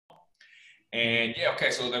And yeah,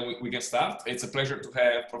 okay, so then we can start. It's a pleasure to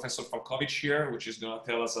have Professor Falkovich here, which is going to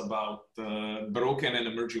tell us about broken and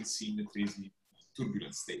emerging symmetries in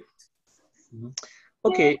turbulent state.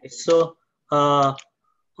 Okay, so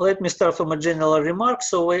let me start from a general remark.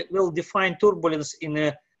 So we will define turbulence in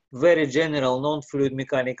a very general non-fluid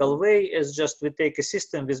mechanical way, as just we take a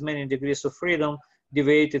system with many degrees of freedom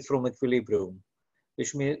deviated from equilibrium,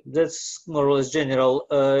 which means that's more or less general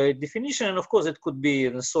definition. And of course, it could be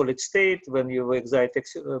in a solid state when you excite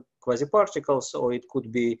quasi-particles, or it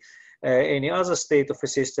could be any other state of a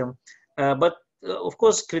system. But of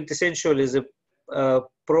course, quintessentially, the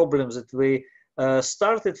problems that we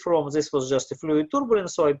started from, this was just a fluid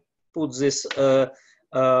turbulence. So I put this,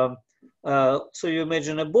 so you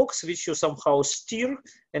imagine a box which you somehow steer,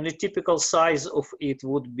 and the typical size of it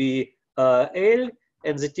would be L,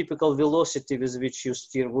 and the typical velocity with which you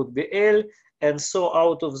steer would be L. And so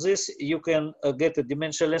out of this, you can get a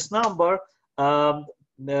dimensionless number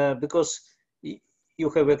because you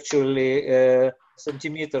have actually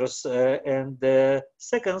centimeters and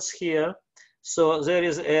seconds here. So there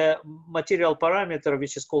is a material parameter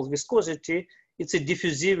which is called viscosity. It's a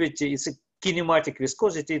diffusivity, it's a kinematic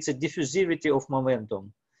viscosity, it's a diffusivity of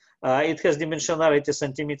momentum. It has dimensionality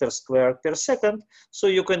centimeters squared per second. So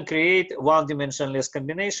you can create one dimensionless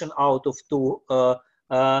combination out of two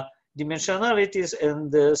dimensionalities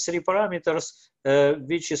and three parameters,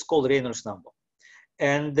 which is called Reynolds number.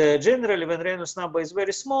 And generally, when Reynolds number is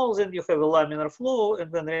very small, then you have a laminar flow.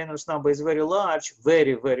 And when Reynolds number is very large,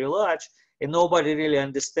 very, very large, and nobody really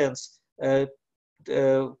understands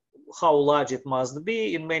how large it must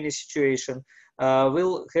be in many situations,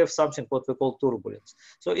 we'll have something what we call turbulence.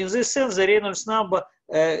 So in this sense, the Reynolds number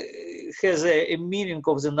has a meaning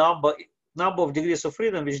of the number of degrees of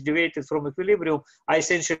freedom which deviated from equilibrium are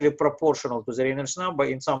essentially proportional to the Reynolds number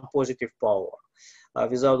in some positive power.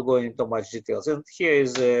 Without going into much details. And here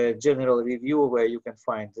is a general review where you can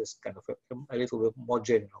find this kind of a little bit more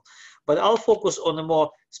general. But I'll focus on a more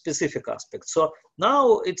specific aspect. So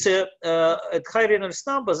now it's at high Reynolds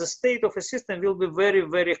number, the state of a system will be very,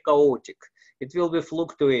 very chaotic. It will be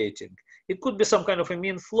fluctuating. It could be some kind of a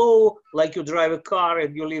mean flow, like you drive a car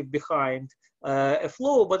and you leave behind a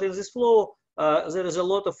flow, but in this flow, there is a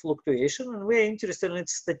lot of fluctuation, and we're interested in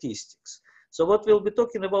its statistics. So what we'll be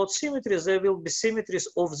talking about symmetries, there will be symmetries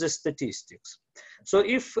of the statistics. So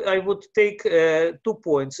if I would take 2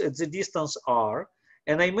 points at the distance r,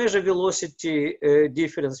 and I measure velocity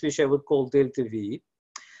difference, which I would call delta v,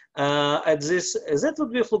 at this, that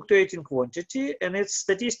would be a fluctuating quantity, and its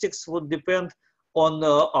statistics would depend on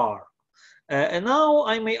r. And now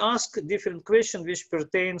I may ask different question which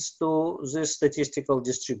pertains to this statistical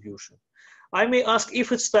distribution. I may ask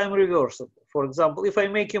if it's time reversible. For example, if I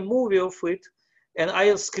make a movie of it and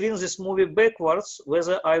I'll screen this movie backwards,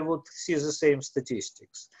 whether I would see the same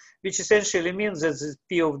statistics, which essentially means that the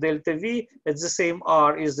P of delta V at the same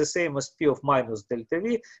R is the same as P of minus delta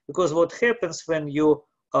V, because what happens when you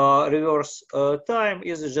reverse time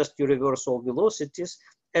is just you reverse all velocities.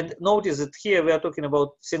 And notice that here we are talking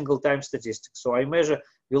about single time statistics. So I measure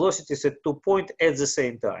velocities at 2 points at the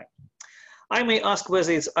same time. I may ask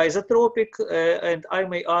whether it's isotropic, and I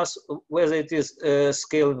may ask whether it is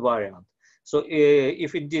scale invariant. So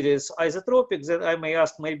if indeed it's isotropic, then I may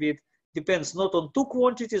ask maybe it depends not on two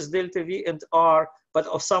quantities, delta V and R, but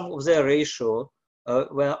of some of their ratio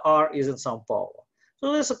when R is in some power.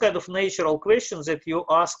 So there's a kind of natural question that you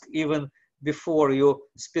ask even before you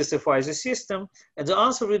specify the system, and the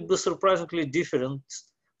answer would be surprisingly different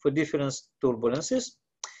for different turbulences.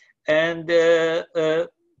 And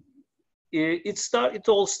it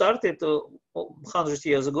all started 100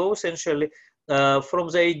 years ago, essentially, from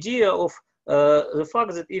the idea of the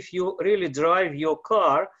fact that if you really drive your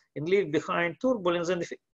car and leave behind turbulence, then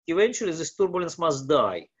eventually this turbulence must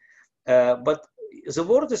die. But the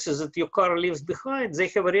vortices that your car leaves behind, they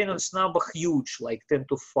have a Reynolds number huge, like 10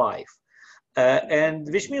 to 5.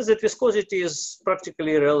 And which means that viscosity is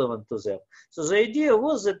practically irrelevant to them. So the idea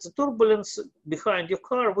was that the turbulence behind your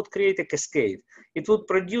car would create a cascade. It would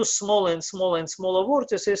produce smaller and smaller and smaller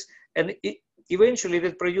vortices, and eventually it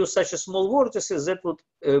would produce such a small vortices that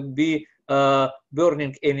would be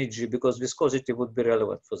burning energy because viscosity would be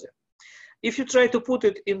relevant for them. If you try to put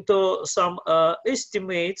it into some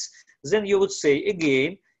estimates, then you would say,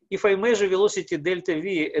 again, if I measure velocity delta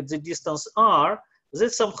V at the distance r,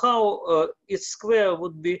 that somehow its square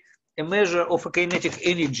would be a measure of a kinetic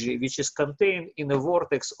energy which is contained in a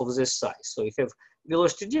vortex of this size. So you have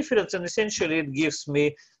velocity difference, and essentially it gives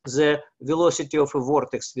me the velocity of a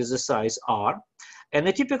vortex with the size r. And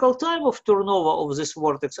the typical time of turnover of this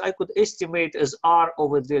vortex I could estimate as r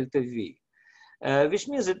over delta v. which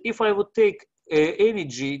means that if I would take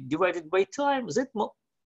energy divided by time, that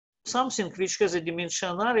something which has a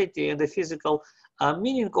dimensionality and a physical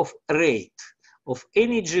meaning of rate, of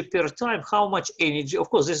energy per time, how much energy, of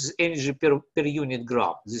course, this is energy per unit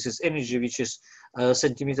gram. This is energy which is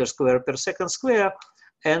centimeter square per second square.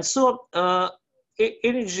 And so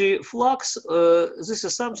energy flux, this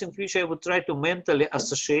is something which I would try to mentally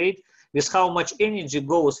associate with how much energy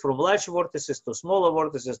goes from large vortices to smaller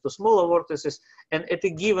vortices to smaller vortices. And at a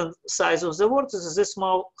given size of the vortices, this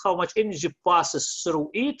how much energy passes through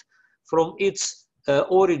it from its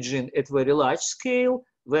origin at very large scale,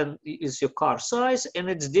 when is your car size, and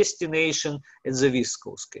its destination at the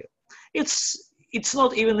visco scale. It's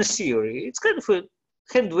not even a theory. It's kind of a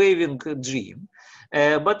hand-waving dream.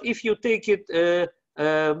 But if you take it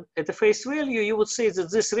at a face value, you would say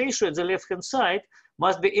that this ratio at the left-hand side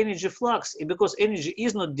must be energy flux. Because energy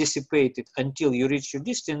is not dissipated until you reach your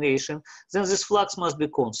destination, then this flux must be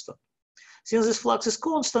constant. Since this flux is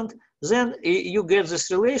constant, then you get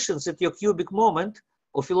this relation that your cubic moment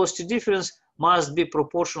of velocity difference must be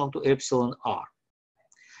proportional to epsilon r.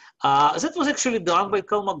 That was actually done by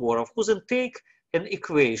Kolmogorov, who then take an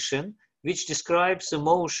equation which describes the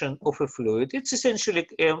motion of a fluid. It's essentially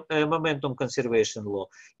a momentum conservation law.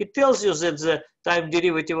 It tells you that the time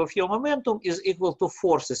derivative of your momentum is equal to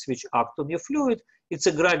forces which act on your fluid. It's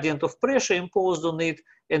a gradient of pressure imposed on it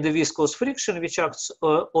and the viscous friction which acts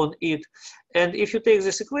on it. And if you take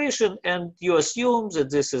this equation and you assume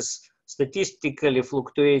that this is statistically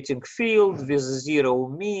fluctuating field with zero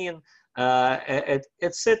mean,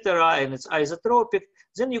 etc., and it's isotropic,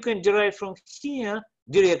 then you can derive from here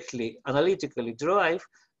directly, analytically derive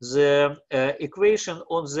the equation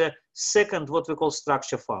on the second, what we call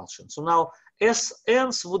structure function. So now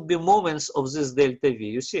Sns would be moments of this delta V.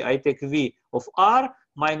 You see, I take V of R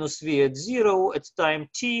minus V at 0 at time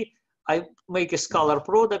t. I make a scalar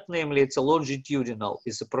product, namely it's a longitudinal,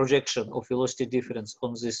 it's a projection of velocity difference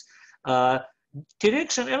on this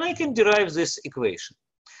direction, and I can derive this equation.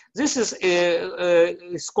 This is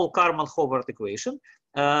it's called Karman-Howard equation.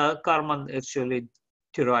 Karman actually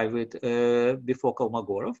derived it before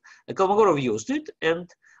Kolmogorov. Kolmogorov used it, and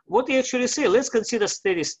what he actually say, let's consider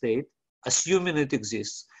steady state, assuming it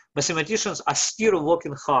exists. Mathematicians are still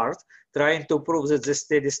working hard, trying to prove that the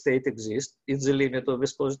steady state exists in the limit of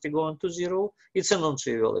viscosity going to 0. It's a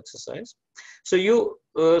non-trivial exercise. So you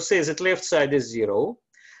say that left side is 0.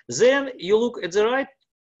 Then you look at the right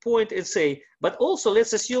point and say, but also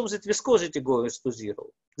let's assume that viscosity goes to 0.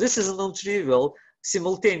 This is non-trivial,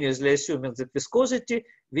 simultaneously assuming that viscosity,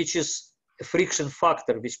 which is a friction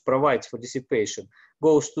factor which provides for dissipation,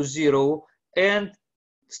 goes to 0, and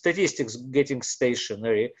statistics getting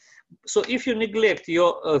stationary. So if you neglect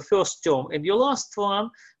your first term and your last one,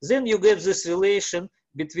 then you get this relation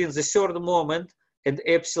between the third moment and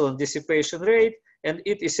epsilon dissipation rate, and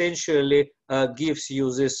it essentially gives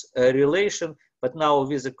you this relation, but now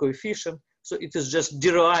with a coefficient. So it is just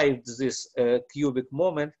derived this cubic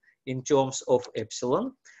moment in terms of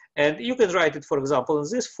epsilon. And you can write it, for example, in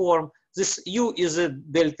this form. This U is a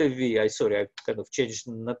delta V. I kind of changed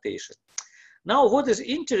the notation. Now, what is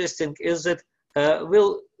interesting is that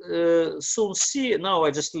we'll soon see, now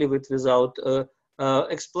I just leave it without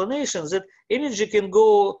explanations, that energy can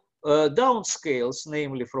go down scales,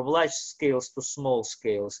 namely from large scales to small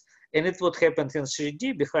scales. And it's what happened in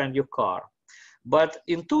 3D behind your car. But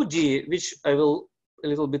in 2D, which I will a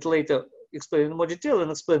little bit later explain in more detail and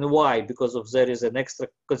explain why, because of there is an extra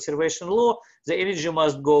conservation law, the energy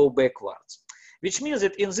must go backwards. Which means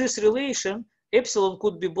that in this relation, epsilon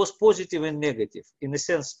could be both positive and negative, in a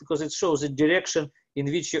sense, because it shows the direction in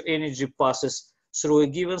which your energy passes through a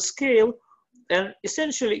given scale. And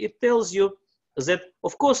essentially, it tells you that,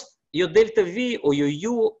 of course, your delta V or your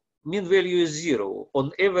U mean value is 0.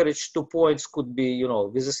 On average, 2 points could be, you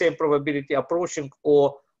know, with the same probability approaching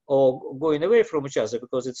or going away from each other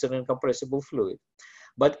because it's an incompressible fluid.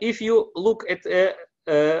 But if you look at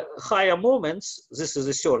higher moments, this is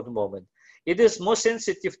the third moment, it is more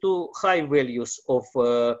sensitive to high values of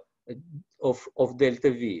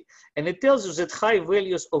delta V. And it tells you that high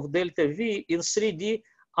values of delta V in 3D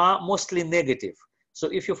are mostly negative. So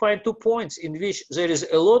if you find 2 points in which there is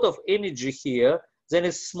a lot of energy here, then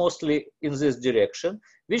it's mostly in this direction,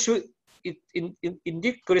 which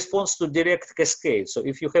indeed corresponds to direct cascade. So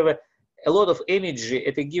if you have a lot of energy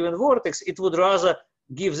at a given vortex, it would rather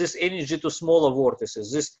give this energy to smaller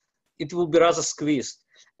vortices. It will be rather squeezed.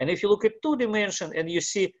 And if you look at 2 dimension and you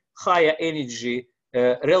see higher energy,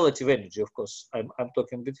 relative energy, of course, I'm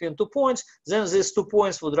talking between 2 points, then these 2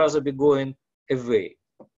 points would rather be going away.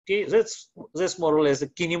 Okay, that's more or less the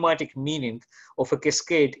kinematic meaning of a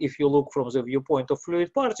cascade if you look from the viewpoint of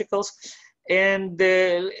fluid particles. And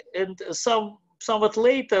somewhat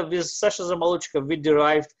later with Sasha Zamolodchikov, we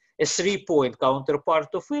derived a 3-point counterpart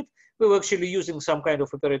of it. We were actually using some kind of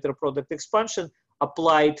operator product expansion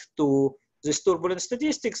applied to this turbulent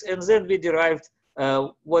statistics, and then we derived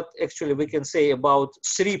what actually we can say about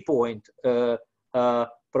 3-point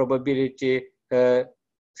probability.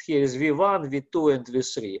 Here is V1, V2, and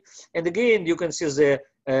V3. And again, you can see the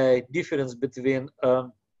difference between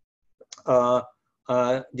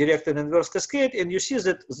direct and inverse cascade, and you see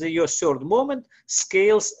that your third moment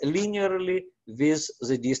scales linearly with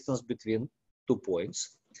the distance between 2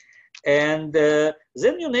 points. And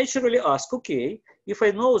then you naturally ask, okay, if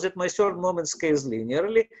I know that my third moment scales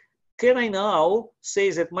linearly, can I now say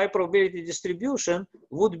that my probability distribution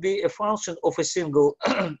would be a function of a single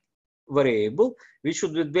variable, which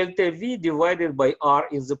would be delta V divided by R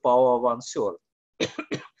in the power of 1/3.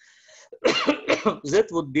 That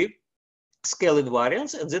would be scale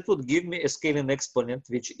invariance, and that would give me a scaling exponent,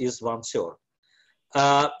 which is 1/3.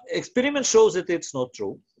 Experiment shows that it's not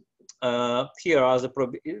true. Here are the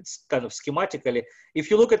it's kind of schematically. If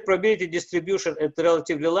you look at probability distribution at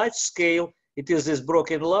relatively large scale, it is this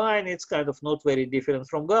broken line. It's kind of not very different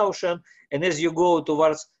from Gaussian. And as you go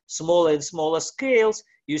towards smaller and smaller scales,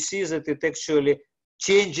 you see that it actually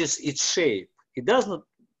changes its shape. It does not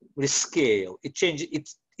rescale. It changes.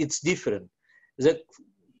 It's different. The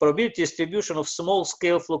probability distribution of small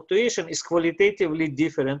scale fluctuation is qualitatively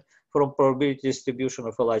different from probability distribution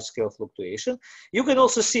of a large scale fluctuation. You can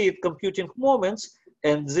also see it computing moments,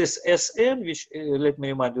 and this Sn, which let me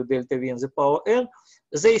remind you, delta V in the power n,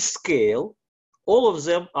 they scale. All of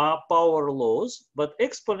them are power laws, but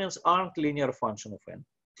exponents aren't linear function of n.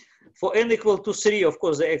 For n equal to 3, of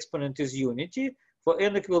course, the exponent is unity. For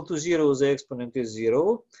n equal to 0, the exponent is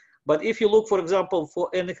 0. But if you look, for example, for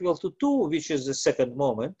n equal to 2, which is the second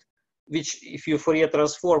moment, which if you Fourier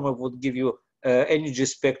transform it would give you energy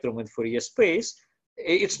spectrum in Fourier space,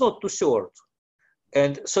 it's not 2/3.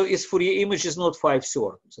 And so its Fourier image is not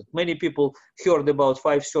 5/3. So many people heard about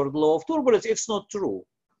 5/3 law of turbulence. It's not true.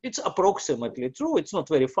 It's approximately true. It's not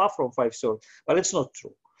very far from 5/3, but it's not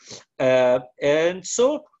true. And so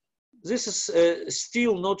this is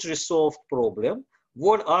still not resolved problem.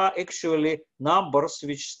 What are actually numbers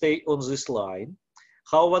which stay on this line?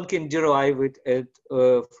 How one can derive it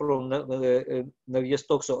from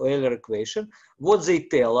Navier-Stokes or Euler equation? What they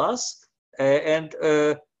tell us, and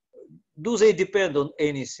do they depend on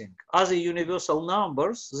anything? Are they universal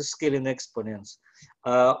numbers, the scaling exponents,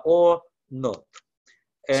 or not?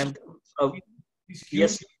 And these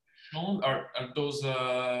yes, shown are those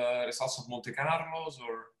results of Monte Carlos,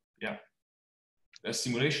 or yeah,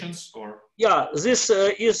 simulations, or yeah, this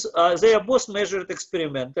is they are both measured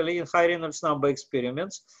experimentally in high Reynolds number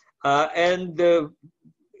experiments, and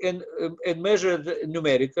measured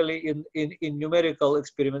numerically in numerical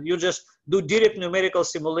experiment. You just do direct numerical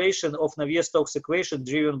simulation of Navier-Stokes equation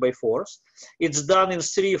driven by force. It's done in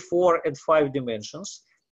 3, 4, and 5 dimensions.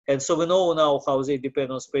 And so we know now how they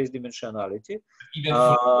depend on space dimensionality. Even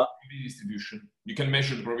for probability distribution, you can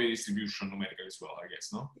measure the probability distribution numerically as well, I guess,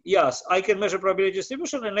 no? Yes, I can measure probability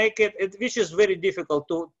distribution, and I can, which is very difficult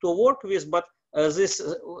to work with, but this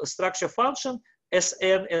structure function,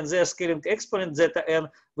 Sn and their scaling exponent, zeta n,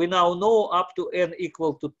 we now know up to n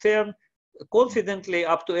equal to 10, confidently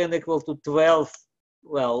up to n equal to 12.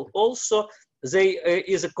 Well, also, they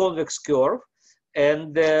is a convex curve,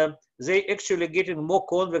 and they actually getting more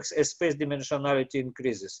convex as space dimensionality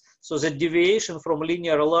increases. So the deviation from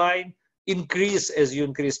linear line increase as you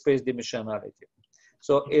increase space dimensionality.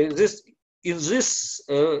 So in this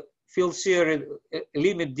field theory,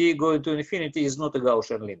 limit d going to infinity is not a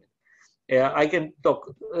Gaussian limit. I can talk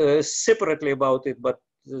separately about it, but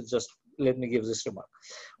just let me give this remark.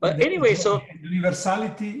 But anyway, so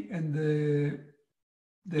universality and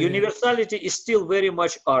the universality is still very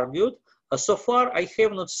much argued. So far, I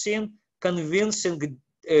have not seen convincing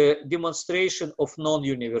demonstration of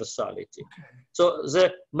non-universality. Okay. So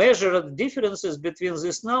the measured differences between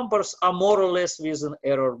these numbers are more or less within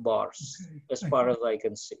error bars, as far as I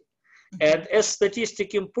can see. And as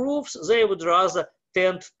statistic improves, they would rather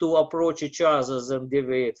tend to approach each other than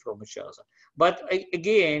deviate from each other. But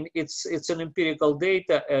again, it's an empirical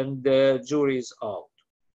data, and the jury is out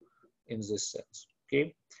in this sense.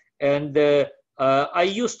 Okay, and I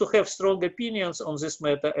used to have strong opinions on this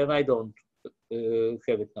matter, and I don't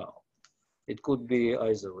have it now. It could be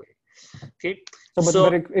either way. Okay.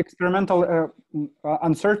 But experimental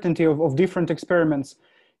uncertainty of different experiments,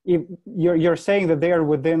 if you're saying that they are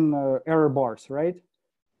within error bars, right?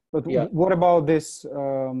 But Yeah. what about this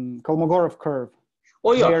Kolmogorov curve?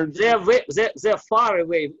 Oh yeah, they're far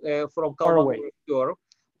away from Kolmogorov curve.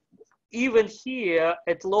 Even here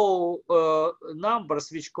at low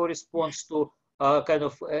numbers, which corresponds to kind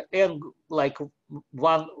of n, like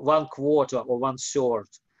one quarter or 1/3.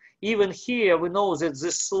 Even here, we know that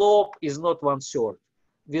the slope is not 1/3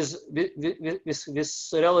 with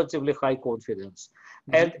relatively high confidence.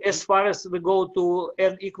 Mm-hmm. And as far as we go to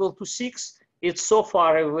n equal to 6, it's so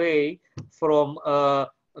far away from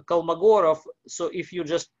Kolmogorov. So if you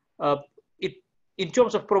just, in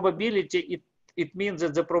terms of probability, it means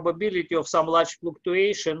that the probability of some large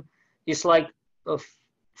fluctuation is like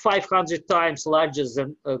 500 times larger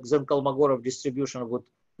than Kolmogorov distribution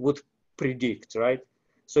would predict, right?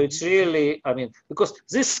 So it's really, I mean, because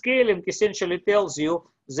this scaling essentially tells you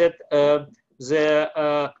that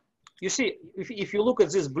you see, if you look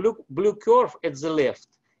at this blue curve at the left,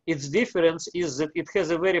 its difference is that it has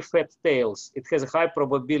a very fat tails. It has a high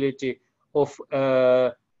probability of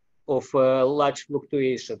large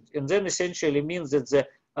fluctuations, and then essentially means that the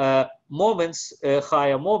moments,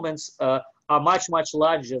 higher moments, are much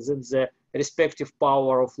larger than the respective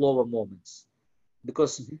power of lower moments,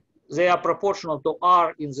 because they are proportional to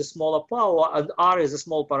r in the smaller power, and r is a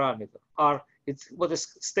small parameter. R, it's what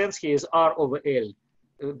stands here is r over L,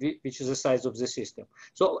 which is the size of the system.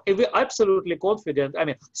 So if we're absolutely confident, I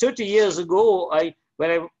mean, 30 years ago, when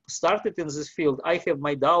I started in this field, I have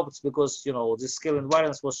my doubts because, you know, the scale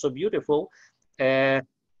invariance was so beautiful.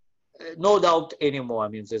 No doubt anymore. I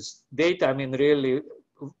mean, this data, I mean, really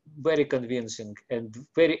very convincing and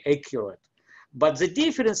very accurate. But the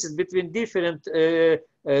differences between different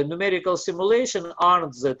numerical simulation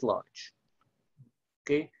aren't that large.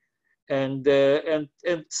 Okay, and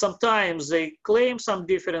sometimes they claim some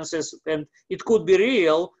differences, and it could be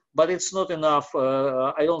real, but it's not enough.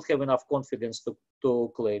 I don't have enough confidence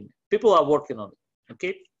to claim. People are working on it.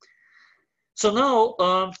 Okay, so now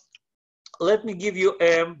let me give you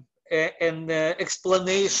an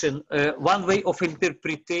explanation, one way of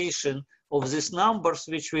interpretation of these numbers,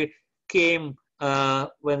 which we came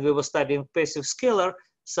when we were studying passive scalar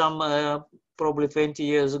some probably 20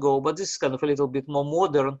 years ago, but this is kind of a little bit more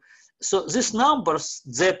modern. So these numbers,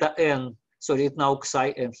 zeta n, sorry, it's now psi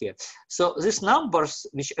n here. So these numbers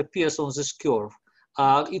which appears on this curve,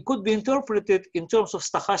 it could be interpreted in terms of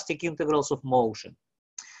stochastic integrals of motion.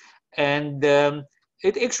 And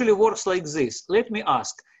it actually works like this. Let me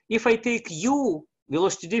ask, if I take u,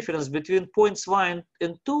 velocity difference between points 1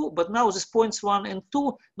 and 2, but now these points 1 and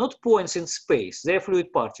 2, not points in space, they're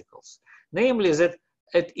fluid particles. Namely that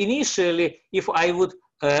initially, if I would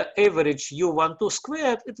average u12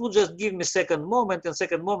 squared, it would just give me second moment, and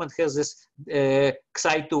second moment has this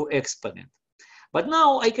psi2 exponent. But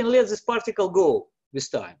now I can let this particle go with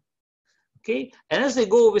time. Okay, and as they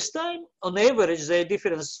go with time, on average, their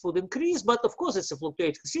difference would increase, but of course, it's a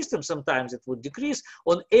fluctuating system. Sometimes it would decrease.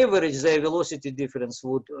 On average, their velocity difference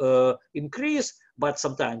would increase, but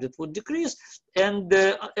sometimes it would decrease. And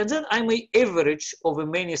then I may average over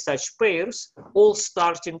many such pairs, all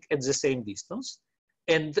starting at the same distance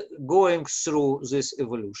and going through this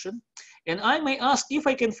evolution. And I may ask if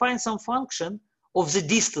I can find some function of the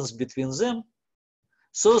distance between them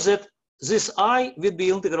so that this I will be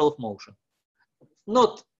integral of motion.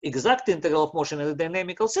 Not exact integral of motion in a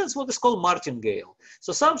dynamical sense, what is called martingale.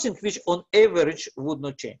 So something which on average would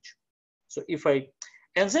not change. So if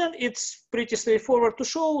and then it's pretty straightforward to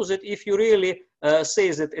show that if you really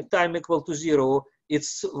say that at time equal to 0,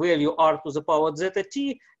 its value r to the power zeta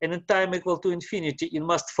t, and at time equal to infinity, it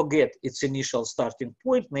must forget its initial starting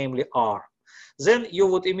point, namely r. Then you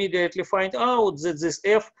would immediately find out that this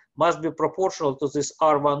f must be proportional to this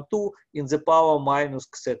r12 in the power minus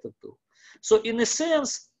zeta 2. So in a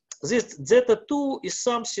sense, this zeta 2 is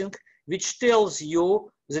something which tells you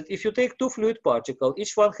that if you take two fluid particles,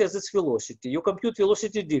 each one has its velocity, you compute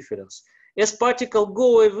velocity difference. As particles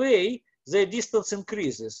go away, their distance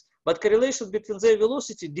increases, but correlation between their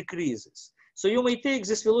velocity decreases. So you may take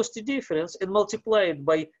this velocity difference and multiply it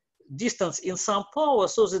by distance in some power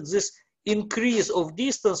so that this increase of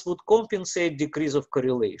distance would compensate decrease of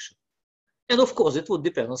correlation. And of course, it would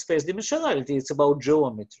depend on space dimensionality. It's about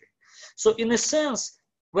geometry. So in a sense,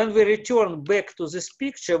 when we return back to this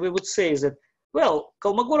picture, we would say that, well,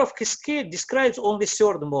 Kolmogorov cascade describes only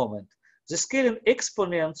third moment. The scaling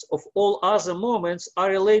exponents of all other moments are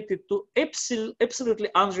related to absolutely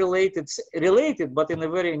unrelated, related, but in a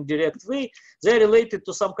very indirect way, they're related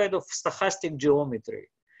to some kind of stochastic geometry.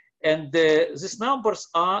 And these numbers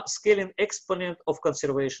are scaling exponent of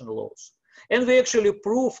conservation laws. And we actually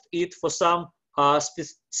proved it for some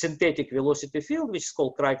synthetic velocity field, which is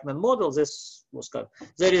called Kraichman model.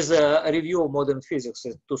 There is a review of modern physics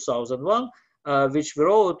in 2001, which we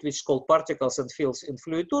wrote, which is called Particles and Fields in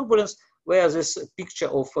Fluid Turbulence, where this picture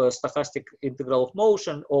of stochastic integral of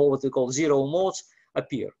motion, or what we call zero modes,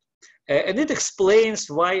 appeared. And it explains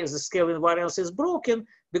why the scale invariance is broken,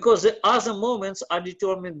 because the other moments are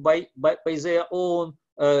determined by their own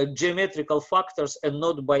geometrical factors and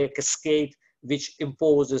not by a cascade which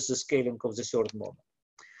imposes the scaling of the third moment.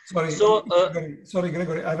 Sorry,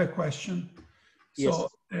 Gregory, I have a question. Yes. So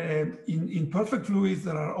in perfect fluids,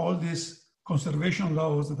 there are all these conservation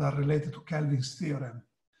laws that are related to Kelvin's theorem.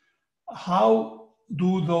 How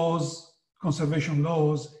do those conservation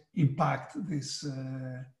laws impact this?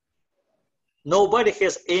 Nobody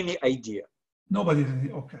has any idea. Nobody,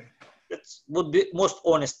 okay. That would be most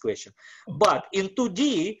honest question. But in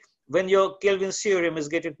 2D, when your Kelvin theorem is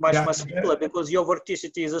getting much more simpler because your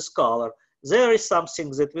vorticity is a scalar, there is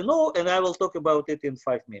something that we know, and I will talk about it in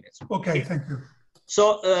 5 minutes. Okay, thank you.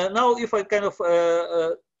 So now if I kind of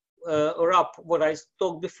wrap what I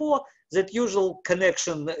talked before, that usual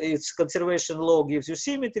connection, it's conservation law gives you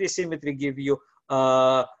symmetry, symmetry gives you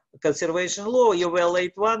conservation law, you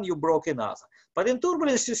violate one, you broke another. But in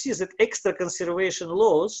turbulence, you see that extra conservation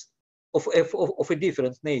laws of a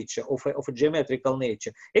different nature, of a geometrical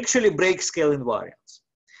nature, actually break scale invariance.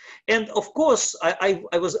 And of course, I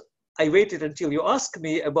waited until you asked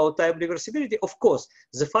me about time reversibility. Of course,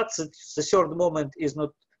 the fact that the third moment is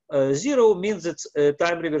not zero means that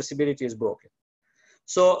time reversibility is broken.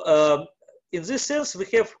 So in this sense, we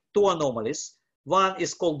have two anomalies. One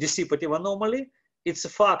is called dissipative anomaly. It's a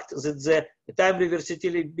fact that the time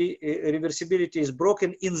reversibility is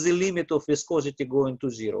broken in the limit of viscosity going to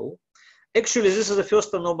zero. Actually, this is the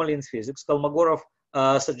first anomaly in physics. Kolmogorov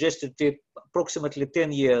suggested it approximately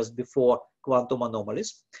 10 years before quantum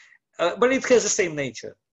anomalies. But it has the same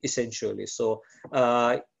nature, essentially. So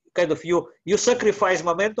kind of you sacrifice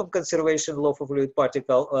momentum conservation law for fluid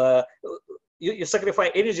particle. You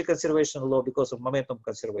sacrifice energy conservation law because of momentum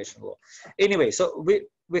conservation law. Anyway, so we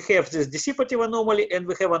have this dissipative anomaly, and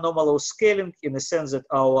we have anomalous scaling in the sense that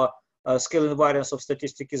our scale invariance of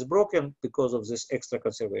statistic is broken because of this extra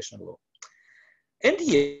conservation law. And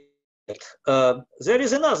yet, there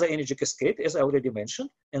is another energy cascade, as I already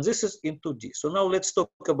mentioned, and this is in 2D. So now let's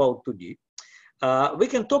talk about 2D. We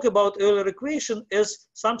can talk about Euler equation as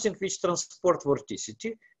something which transports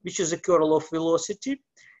vorticity, which is a curl of velocity.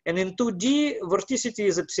 And in 2D, vorticity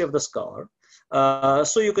is a pseudoscalar.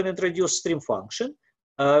 So you can introduce stream function,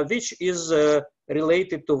 which is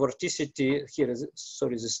related to vorticity. Here is,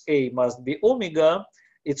 sorry, this A must be omega.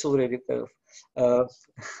 It's already kind of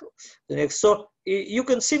the next. So you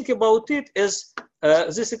can think about it as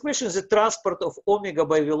this equation is the transport of omega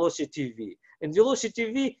by velocity v. And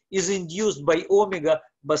velocity v is induced by omega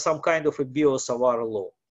by some kind of a Biot-Savart law.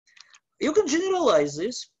 You can generalize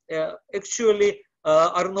this. Actually,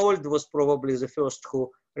 Arnold was probably the first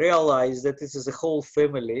who realized that this is a whole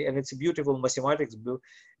family, and it's a beautiful mathematics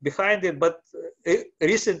behind it. But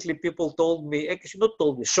recently people told me, actually not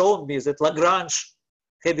told me, shown me that Lagrange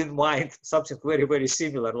had in mind something very, very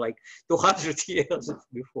similar, like 200 years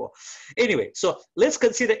before. Anyway, so let's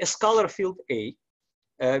consider a scalar field A,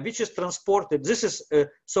 which is transported. This is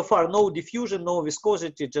so far no diffusion, no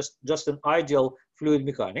viscosity, just an ideal fluid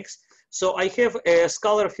mechanics. So I have a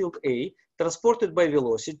scalar field A transported by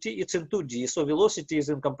velocity. It's in 2D, so velocity is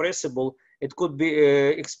incompressible. It could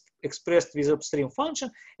be expressed with a stream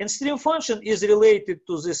function, and stream function is related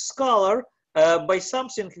to this scalar by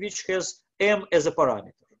something which has m as a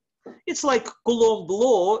parameter. It's like Coulomb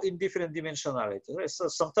law in different dimensionality. Right? So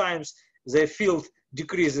sometimes the field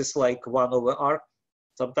decreases like 1 over r,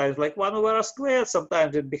 sometimes like 1 over r squared,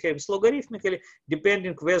 sometimes it behaves logarithmically,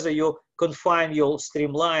 depending whether you confine your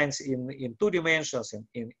streamlines in 2 dimensions,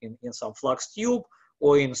 in some flux tube,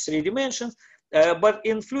 or in 3 dimensions. But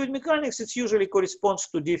in fluid mechanics, it usually corresponds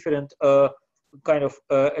to different kind of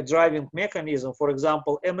a driving mechanism. For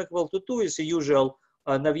example, m equal to 2 is a usual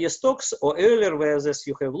Navier-Stokes or Euler, whereas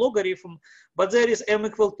you have logarithm, but there is m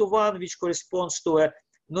equal to 1, which corresponds to a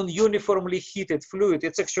non-uniformly heated fluid.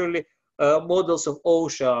 It's actually models of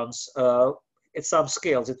oceans at some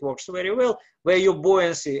scales. It works very well, where your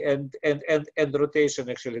buoyancy and rotation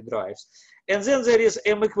actually drives. And then there is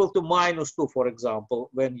m equal to -2, for example,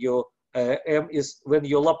 when your when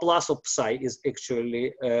your Laplace of psi is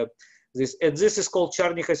actually this. And this is called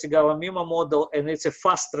Charny-Hasegawa-Mima model, and it's a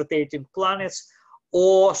fast rotating planets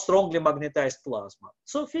or strongly magnetized plasma.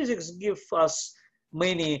 So physics gives us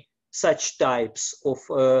many such types of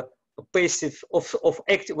passive, of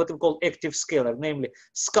active, what we call active scalar, namely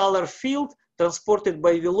scalar field transported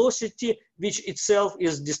by velocity, which itself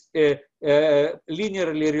is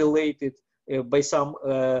linearly related by some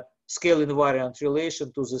scale invariant relation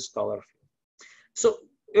to the scalar field. So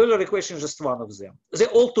Euler equation is just one of them.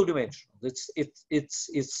 They're all two-dimensional.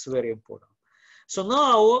 It's very important. So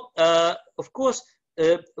now, of course,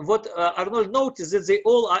 what Arnold noticed that they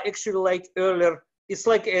all are actually like Euler. It's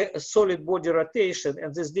like a solid body rotation, and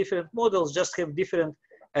these different models just have different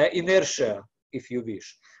inertia, if you wish.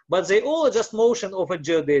 But they all are just motion of a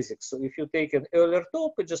geodesic. So if you take an Euler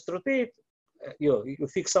top, you just rotate, you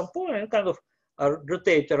fix some point and kind of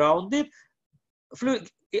rotate around it.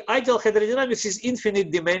 Ideal hydrodynamics is infinite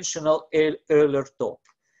dimensional Euler top.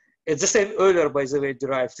 It's the same Euler, by the way,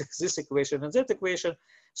 derived this equation and that equation.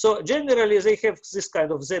 So generally, they have this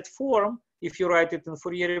kind of Z form, if you write it in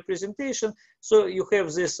Fourier representation. So you have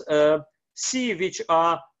this C, which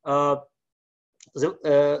are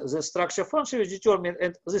the structure function which determine,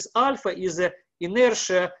 and this alpha is the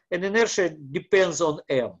inertia, and inertia depends on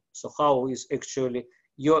M. So how is actually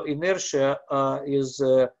your inertia is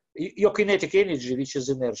your kinetic energy, which is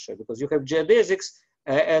inertia, because you have geodesics,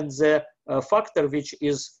 and the factor which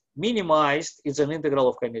is minimized is an integral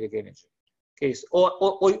of kinetic energy. Okay,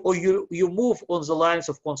 or you move on the lines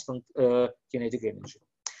of constant kinetic energy.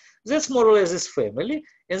 That's more or less this family,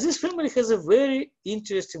 and this family has a very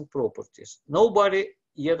interesting properties. Nobody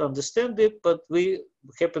yet understands it, but we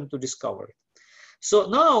happen to discover it. So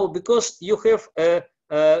now, because you have a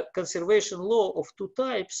conservation law of two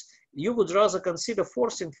types, you would rather consider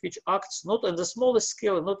forcing which acts not on the smallest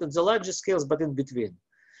scale, not at the largest scales, but in between.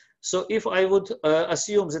 So if I would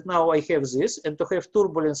assume that now I have this, and to have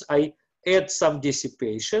turbulence, I add some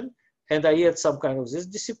dissipation, and I add some kind of this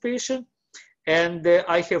dissipation, and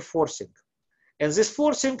I have forcing. And this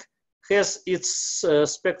forcing has its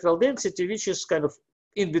spectral density, which is kind of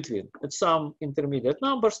in between, at some intermediate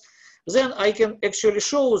numbers. Then I can actually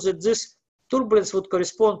show that this turbulence would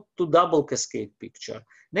correspond to double cascade picture.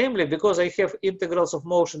 Namely, because I have integrals of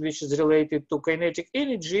motion which is related to kinetic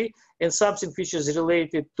energy and something which is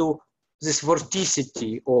related to this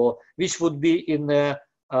vorticity, or which would be in the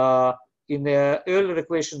Euler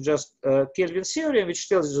equation just Kelvin theorem, which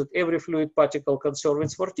tells you that every fluid particle conserves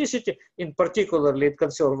its vorticity. In particular, it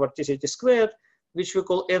conserves vorticity squared, which we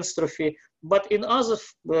call entropy. But in other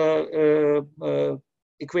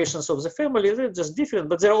equations of the family, they're just different,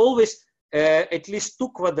 but there are always at least two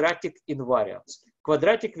quadratic invariants,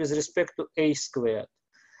 quadratic with respect to a squared.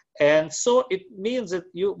 And so it means that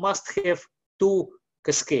you must have two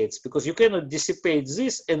cascades, because you cannot dissipate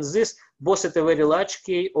this and this both at a very large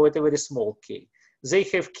k or at a very small k. They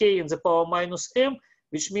have k in the power minus m,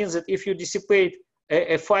 which means that if you dissipate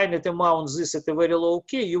a finite amount this at a very low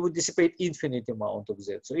k, you would dissipate infinite amount of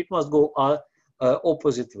that. So it must go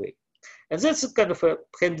opposite way. And that's a kind of a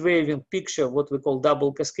hand-waving picture, what we call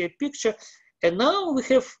double cascade picture. And now we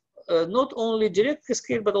have not only direct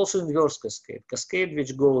cascade, but also inverse cascade, cascade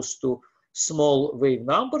which goes to small wave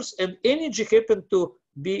numbers, and energy happen to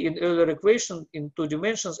be in Euler equation in two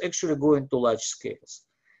dimensions, actually going to large scales.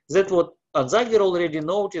 That's what Anzager already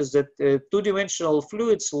noticed, that two-dimensional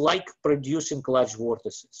fluids like producing large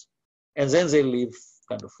vortices, and then they live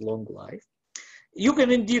kind of long life. You can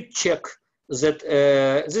indeed check that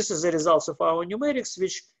this is the results of our numerics,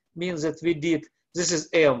 which means that we did, this is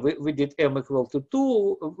M, we did M equal to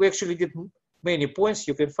 2. We actually did many points,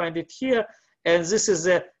 you can find it here. And this is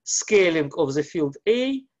the scaling of the field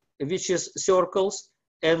A, which is circles,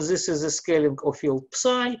 and this is the scaling of field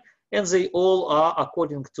psi, and they all are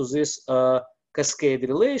according to this cascade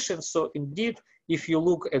relation. So indeed, if you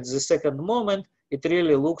look at the second moment, it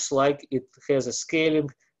really looks like it has a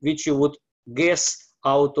scaling which you would guess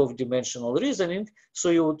out of dimensional reasoning.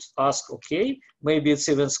 So you would ask, okay, maybe it's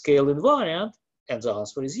even scale invariant, and the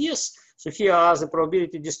answer is yes. So here are the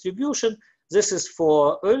probability distribution. This is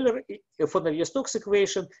for Euler, for Navier-Stokes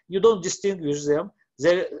equation. You don't distinguish them.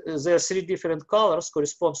 There are three different colors,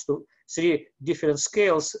 corresponds to three different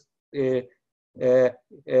scales, each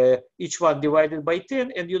one divided by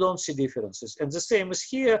 10, and you don't see differences. And the same as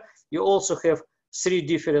here, you also have three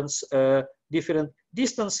different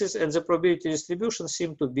distances, and the probability distribution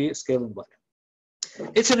seem to be scale invariant.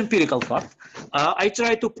 It's an empirical fact. I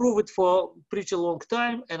tried to prove it for pretty long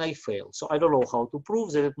time and I failed. So I don't know how to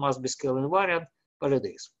prove that it must be scale invariant, but it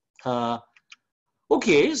is.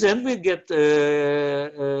 Okay, then we get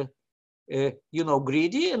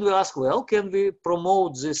greedy, and we ask, well, can we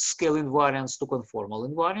promote this scale invariance to conformal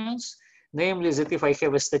invariance? Namely, that if I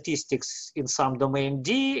have a statistics in some domain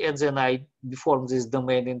D, and then I deform this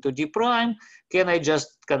domain into D prime, can I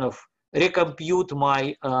just kind of recompute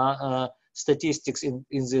my statistics in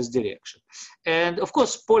this direction. And of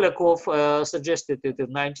course, Polyakov suggested it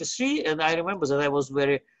in '93, and I remember that I was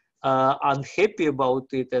very unhappy about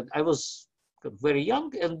it, and I was very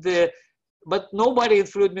young, and but nobody in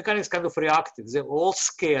fluid mechanics kind of reacted. They were all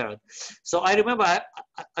scared. So I remember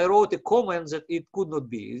I wrote a comment that it could not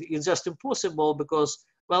be. It's just impossible because,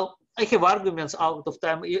 well, I have arguments out of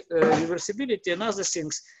time reversibility and other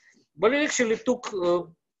things, but it actually took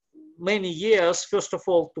many years, first of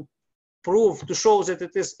all, to prove, to show that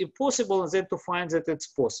it is impossible, and then to find that it's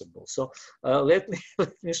possible. So let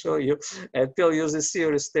me show you and tell you the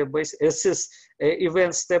series step by step. This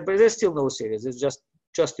event step by step. There's still no series. It's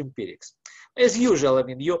just empirics. As usual, I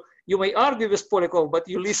mean, you may argue with Polyakov, but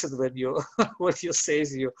you listen when you what you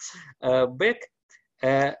says you back.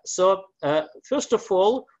 So first of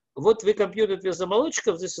all, what we computed with the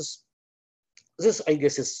Malochkov, this I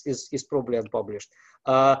guess is probably unpublished.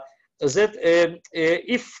 That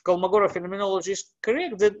if Kolmogorov phenomenology is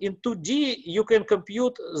correct, then in 2D you can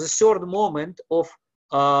compute the third moment of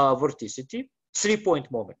vorticity,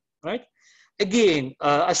 3-point moment, right? Again,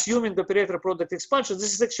 assuming the operator product expansion,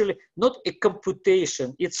 this is actually not a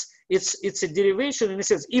computation. It's a derivation in a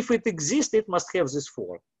sense. If it exists, it must have this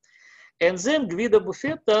form. And then Guido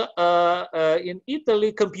Buffetta in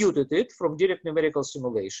Italy computed it from direct numerical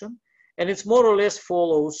simulation, and it more or less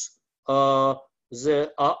follows our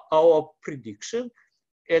prediction.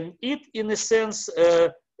 And it, in a sense,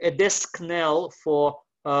 a desk knell for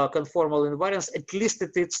conformal invariance, at least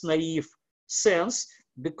at its naive sense,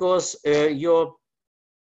 because your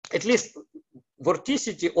at least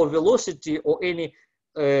vorticity or velocity or any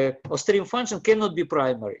or stream function cannot be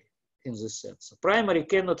primary in this sense. Primary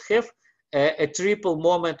cannot have a triple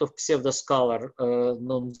moment of pseudoscalar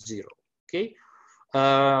non-zero. Okay,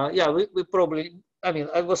 yeah, we probably. I mean,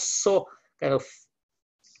 I was so kind of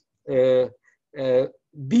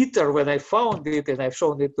bitter when I found it, and I've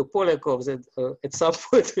shown it to Polyakov that at some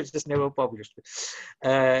point we just never published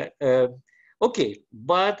it. Okay,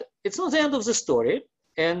 but it's not the end of the story.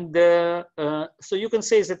 And so you can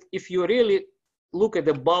say that if you really look at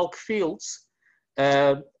the bulk fields,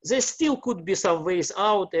 there still could be some ways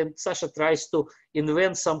out, and Sasha tries to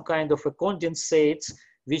invent some kind of a condensate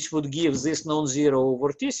which would give this non-zero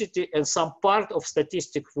vorticity, and some part of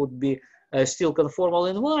statistic would be still conformal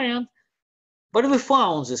invariant. But we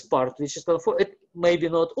found this part which is conformal, maybe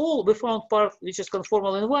not all, we found part which is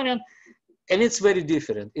conformal invariant, and it's very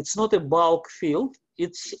different. It's not a bulk field,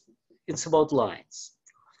 it's about lines.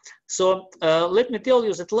 So let me tell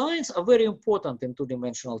you that lines are very important in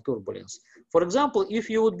two-dimensional turbulence. For example, if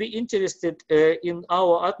you would be interested in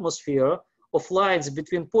our atmosphere of lines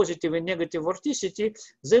between positive and negative vorticity,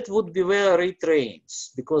 that would be where it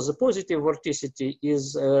rains, because the positive vorticity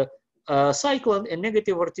is cyclone and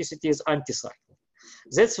negative vorticity is anticyclone.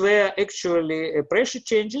 That's where actually pressure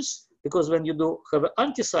changes, because when you do have an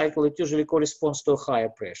anticycle, it usually corresponds to a higher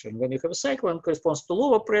pressure. And when you have a cyclone, it corresponds to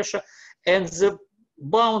lower pressure. And the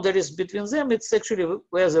boundaries between them, it's actually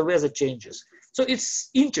where the weather changes. So it's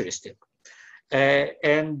interesting.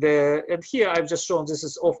 And here I've just shown this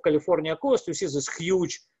is off California coast. You see this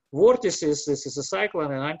huge vortices. This is a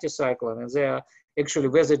cyclone and anticyclone, and they are actually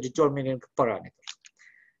weather determining parameters.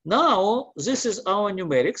 Now, this is our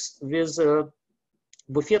numerics with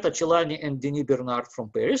Buffetta, Celani, and Denis Bernard from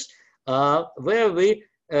Paris, where we,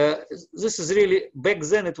 this is really, back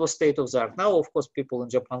then it was state of the art. Now, of course, people in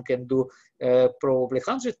Japan can do probably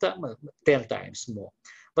 100 times, 10 times more.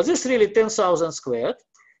 But this is really 10,000 squared.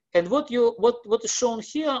 And what is shown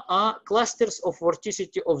here are clusters of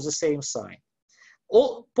vorticity of the same sign.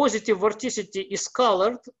 All positive vorticity is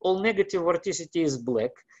colored, all negative vorticity is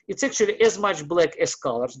black. It's actually as much black as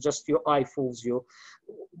colors, just your eye fools you.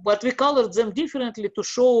 But we colored them differently to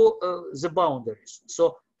show the boundaries.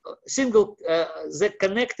 So the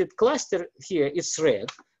connected cluster here is red,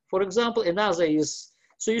 for example, another is,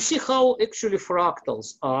 so you see how actually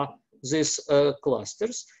fractals are these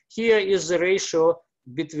clusters. Here is the ratio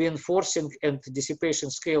between forcing and dissipation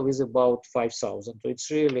scale is about 5,000. So it's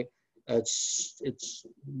really, it's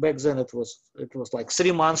back then it was like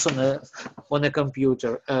 3 months on a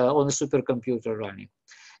computer, on a supercomputer running.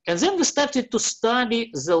 And then we started to study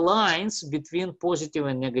the lines between positive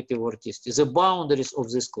and negative vorticity, the boundaries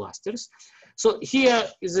of these clusters. So here,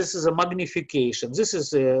 this is a magnification. This is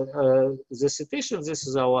the citation. This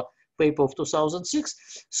is our paper of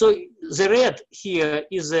 2006. So the red here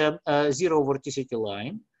is a zero vorticity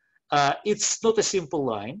line. It's not a simple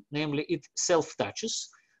line, namely it self-touches.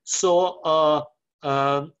 So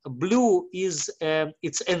blue is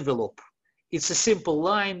its envelope. It's a simple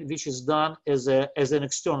line which is done as an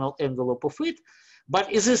external envelope of it,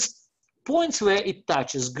 but it is points where it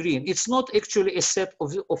touches green, it's not actually a set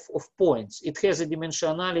of points. It has a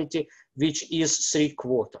dimensionality which is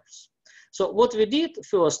 3/4. So what we did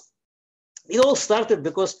first, it all started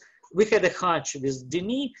because we had a hunch with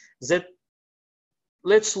Denis that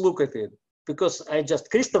let's look at it. Because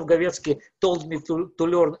Christoph Govetsky told me to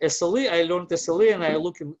learn SLE, I learned SLE and I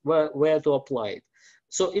looking where to apply it.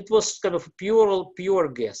 So it was kind of pure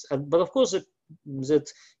guess. But of course, that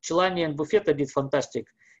Celani and Buffetta did fantastic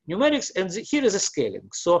numerics, and here is a scaling.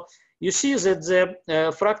 So you see that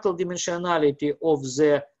the fractal dimensionality of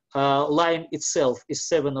the line itself is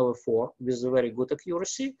 7/4 with a very good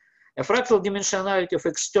accuracy. A fractal dimensionality of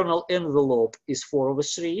external envelope is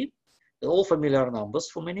 4/3. All familiar numbers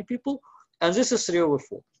for many people. And this is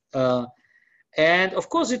 3/4. And of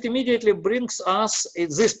course, it immediately brings us,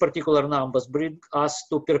 these particular numbers bring us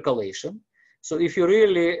to percolation. So if you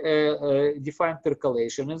really define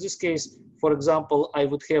percolation, in this case, for example, I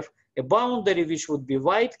would have a boundary which would be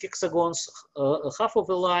white hexagons, half of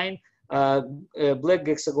a line, black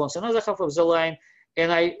hexagons, another half of the line,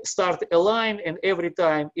 and I start a line, and every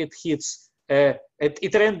time it hits,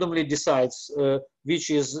 it randomly decides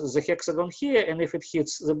which is the hexagon here, and if it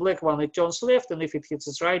hits the black one, it turns left, and if it hits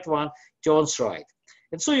the right one, turns right.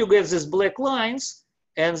 And so you get these black lines,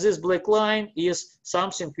 and this black line is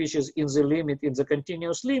something which is in the limit, in the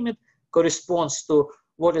continuous limit, corresponds to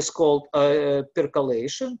what is called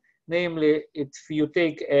percolation. Namely, if you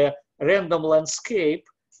take a random landscape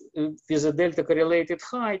with a delta correlated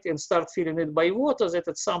height and start filling it by water, that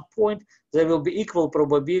at some point there will be equal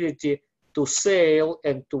probability to sail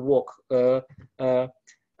and to walk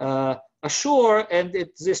ashore. And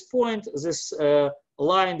at this point, this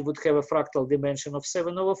line would have a fractal dimension of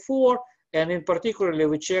 7/4. And in particular,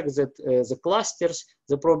 we check that the clusters,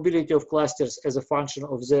 the probability of clusters as a function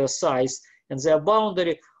of their size and their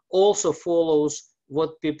boundary also follows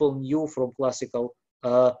what people knew from classical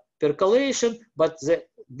percolation. But the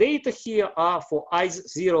data here are for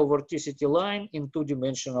I0 vorticity line in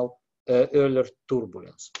two-dimensional Euler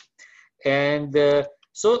turbulence. And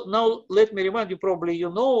so now let me remind you, probably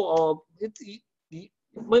you know,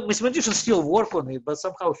 mathematicians still work on it, but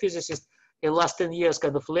somehow physicists in the last 10 years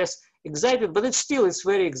kind of less excited, but it's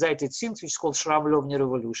very excited since, which is called Schramm-Loewny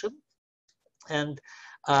revolution. And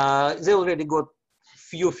they already got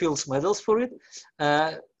few Fields medals for it,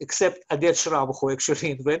 except Adet Schramm, who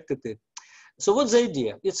actually invented it. So what's the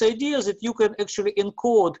idea? It's the idea that you can actually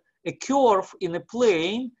encode a curve in a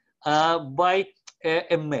plane by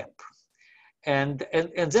a map. And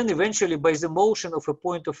then eventually by the motion of a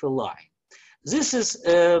point of a line. This is,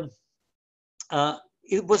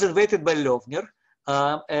 it was invented by Loewner,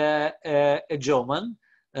 a German,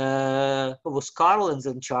 who was Karl and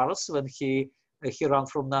then Charles when he ran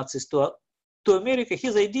from Nazis to America.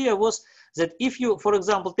 His idea was that if you, for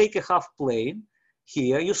example, take a half plane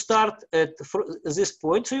here, you start at this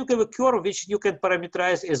point, so you have a curve which you can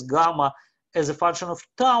parameterize as gamma as a function of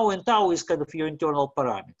tau, and tau is kind of your internal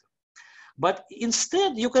parameter. But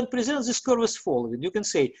instead, you can present this curve as following. You can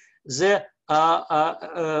say the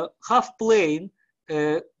half plane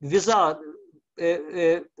without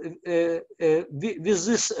with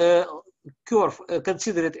this curve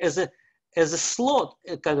considered as a slot,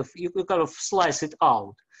 kind of you kind of slice it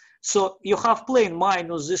out. So your half plane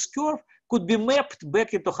minus this curve could be mapped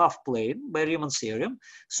back into half plane by Riemann theorem.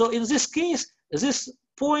 So in this case, this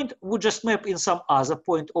point would just map in some other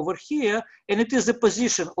point over here, and it is the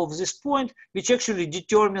position of this point which actually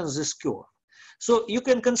determines this curve. So you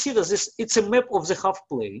can consider this, it's a map of the half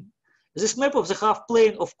plane. This map of the half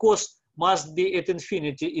plane, of course, must be at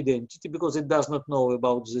infinity identity because it does not know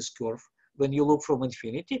about this curve when you look from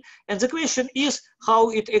infinity. And the question is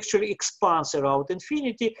how it actually expands around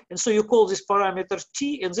infinity. And so you call this parameter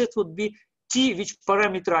t, and that would be t which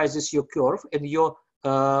parameterizes your curve and your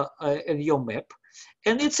map.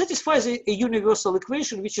 And it satisfies a universal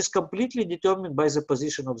equation which is completely determined by the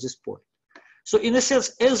position of this point. So in a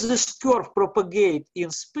sense, as this curve propagates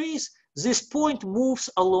in space, this point moves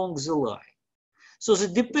along the line. So the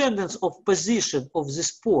dependence of position of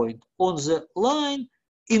this point on the line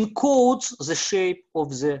encodes the shape of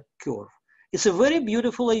the curve. It's a very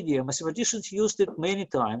beautiful idea. Mathematicians used it many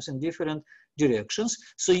times in different directions.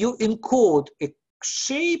 So you encode a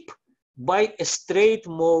shape by a straight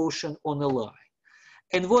motion on a line.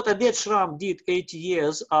 And what Adet Schramm did 80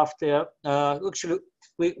 years after, actually,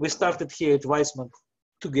 we started here at Weizmann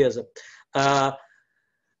together.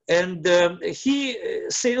 He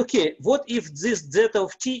said, okay, what if this zeta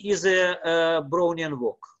of t is a Brownian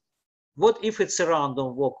walk? What if it's a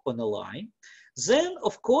random walk on a line? Then,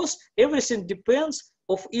 of course, everything depends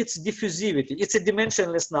of its diffusivity. It's a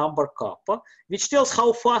dimensionless number kappa, which tells how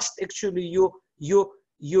fast actually you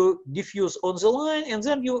diffuse on the line, and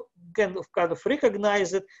then you can kind of recognize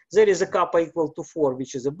that there is a kappa equal to 4,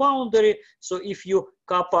 which is a boundary. So if you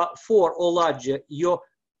kappa 4 or larger,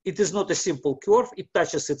 it is not a simple curve, it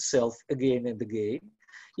touches itself again and again.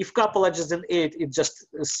 If kappa larger than 8, it's just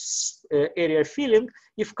area filling.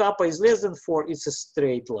 If kappa is less than 4, it's a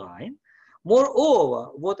straight line. Moreover,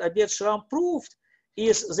 what Adet-Schramm proved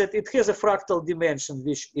is that it has a fractal dimension,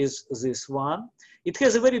 which is this one. It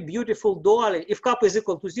has a very beautiful duality. If kappa is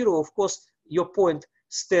equal to 0, of course, your point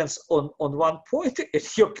stands on one point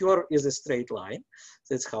and your curve is a straight line.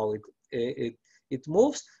 That's how it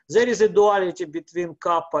moves. There is a duality between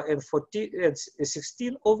kappa and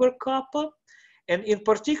 16 over kappa. And in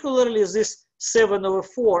particularly this 7 over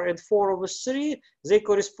 4 and 4 over 3, they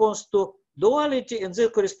correspond to duality, and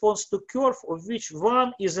that corresponds to curve of which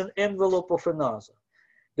one is an envelope of another.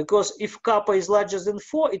 Because if kappa is larger than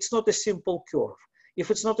 4, it's not a simple curve. If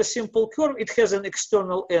it's not a simple curve, it has an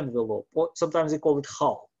external envelope, or sometimes they call it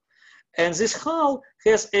hull. And this hull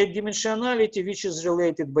has a dimensionality which is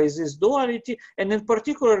related by this duality, and in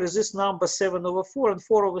particular, this number 7 over 4 and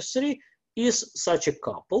 4 over 3 is such a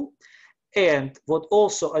couple. And what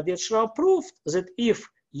also Adet-Schramm proved, that if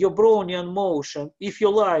your Brownian motion, if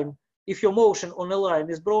your motion on a line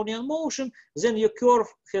is Brownian motion, then your curve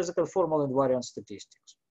has a conformal invariant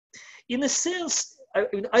statistics. In a sense,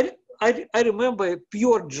 I remember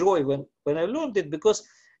pure joy when I learned it, because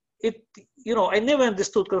I never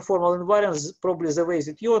understood conformal invariance probably the way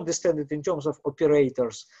that you understand it in terms of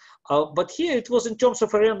operators. But here it was in terms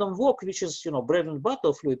of a random walk, which is, bread and butter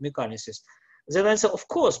of fluid mechanicists. Then I said, of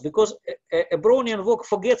course, because a Brownian walk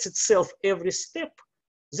forgets itself every step.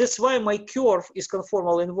 That's why my curve is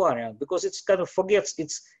conformal invariant, because it kind of forgets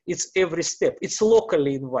its every step. It's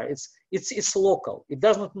locally invariant. It's local. It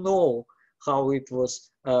does not know how it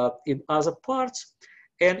was in other parts.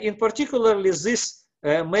 And in particularly this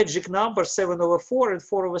magic number 7 over 4 and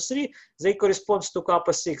 4 over 3, they correspond to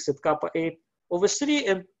kappa 6 and kappa 8 over 3.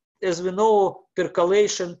 And as we know,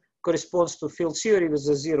 percolation corresponds to field theory with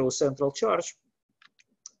a 0 central charge.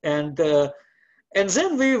 And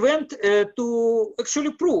then we went to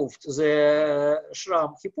actually prove the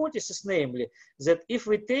Schramm hypothesis, namely that if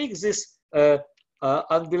we take this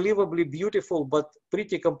unbelievably beautiful but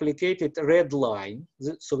pretty complicated red line,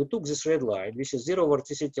 so we took this red line, which is 0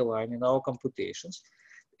 vorticity line in our computations,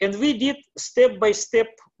 and we did step-by-step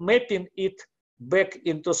mapping it back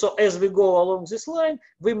into, so as we go along this line,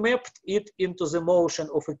 we mapped it into the motion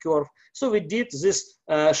of a curve. So we did this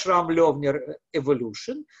Schramm-Loevner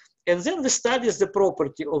evolution. And then we studied the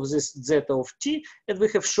property of this zeta of t, and we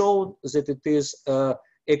have shown that it is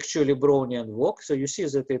actually Brownian walk. So you see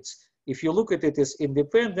that it's, if you look at it as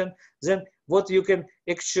independent, then what you can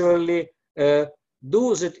actually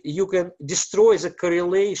do is that you can destroy the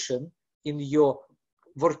correlation in your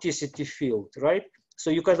vorticity field, right? So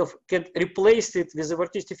you kind of can replace it with the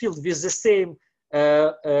vorticity field with the same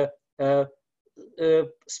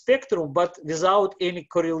spectrum, but without any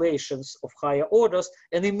correlations of higher orders,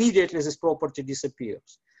 and immediately this property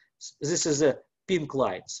disappears. This is a pink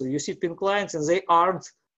line. So you see pink lines, and they aren't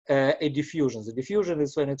a diffusion. The diffusion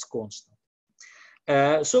is when it's constant.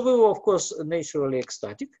 So we were, of course, naturally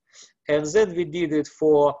ecstatic. And then we did it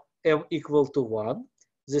for m equal to 1.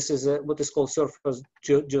 This is what is called surface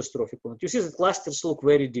geostrophic moment. You see that clusters look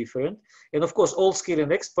very different. And of course, all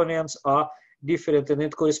scaling exponents are different, and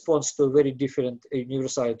it corresponds to very different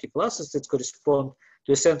universality classes that correspond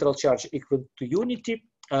to a central charge equal to unity.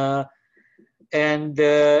 And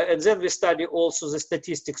then we study also the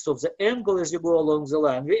statistics of the angle as you go along the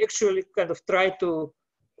line. We actually kind of try to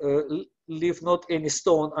leave not any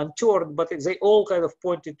stone unturned, but they all kind of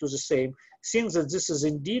pointed to the same thing, that this is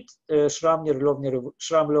indeed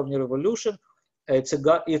Schramm-Loevner evolution. It's a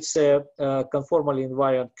conformally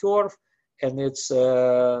invariant curve, and its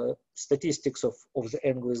statistics of the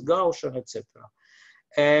angle is Gaussian, etc.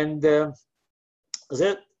 And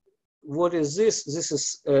what is this? This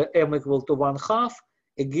is m equal to 1/2.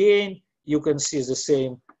 Again, you can see the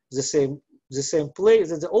same place.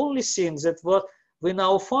 That's the only thing that what we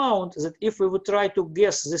now found, that if we would try to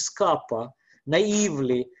guess this kappa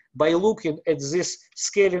naively by looking at this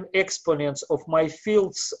scaling exponents of my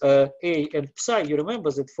fields A and psi, you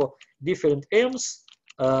remember that for different m's,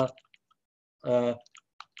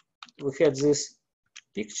 we had this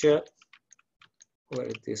picture, where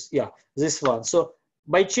it is, yeah, this one. So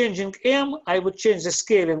by changing m, I would change the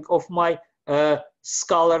scaling of my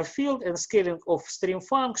scalar field and scaling of stream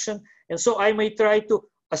function. And so I may try to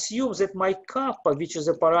assume that my kappa, which is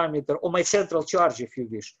a parameter, or my central charge, if you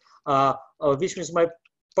wish, which means my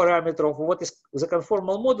parameter of what is the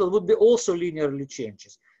conformal model, would be also linearly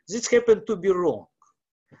changes. This happened to be wrong.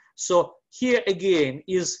 So here again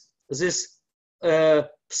is this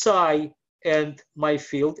psi and my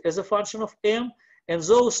field as a function of m, and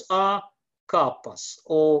those are kappas,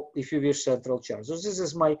 or if you wish, central charge. So this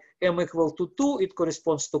is my m equal to 2, it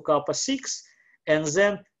corresponds to kappa 6, and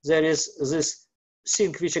then there is this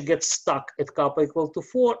thing which gets stuck at kappa equal to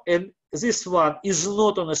 4, and this one is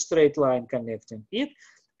not on a straight line connecting it,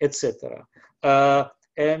 etc.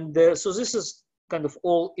 So this is kind of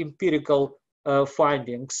all empirical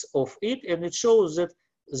findings of it, and it shows that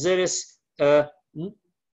there is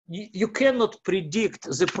you cannot predict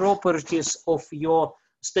the properties of your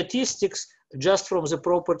statistics just from the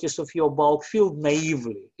properties of your bulk field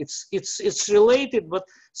naively. It's related, but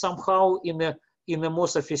somehow in a more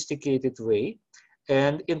sophisticated way.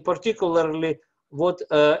 And in particularly, what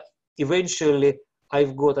eventually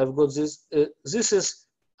I've got this. This is,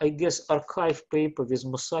 I guess, archive paper with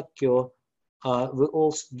Musacchio. We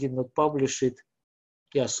also did not publish it.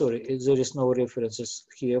 Yeah, sorry, there is no references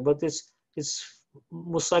here, but it's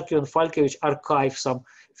Musacchio and Falkevich archive some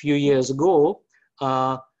few years ago.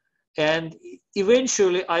 And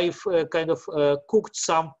eventually I've kind of cooked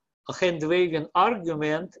some hand-waving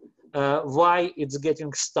argument why it's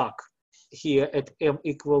getting stuck here at m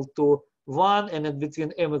equal to 1, and in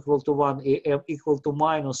between m equal to 1 and m equal to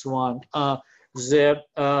minus 1, the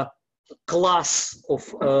class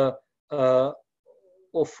of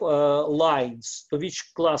lines, to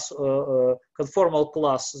which class, conformal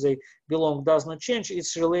class they belong, does not change.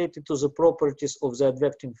 It's related to the properties of the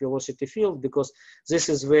advecting velocity field, because this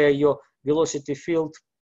is where your velocity field,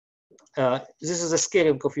 this is a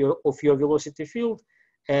scaling of your velocity field,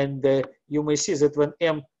 and you may see that when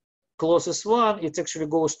m closes 1, it actually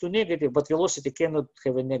goes to negative, but velocity cannot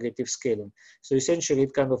have a negative scaling. So essentially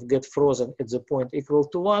it kind of gets frozen at the point equal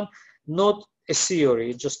to 1, not a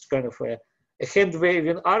theory, just kind of a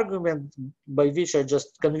hand-waving argument by which I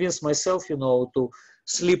just convinced myself, you know, to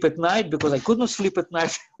sleep at night, because I could not sleep at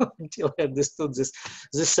night until I understood this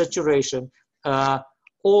saturation.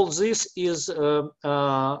 All this is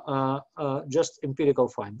just empirical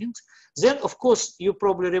findings. Then, of course, you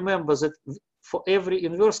probably remember that for every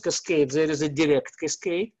inverse cascade, there is a direct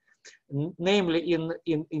cascade. Namely,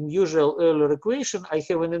 in usual Euler equation, I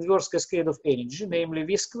have an inverse cascade of energy, namely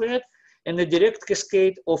V squared, and a direct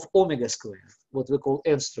cascade of omega squared, what we call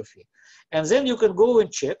entropy. And then you can go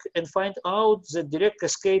and check and find out that direct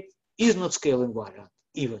cascade is not scale invariant,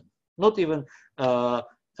 even. Not even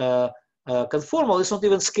conformal, it's not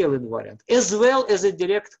even scale invariant, as well as a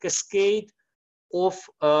direct cascade of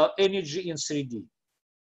energy in 3D.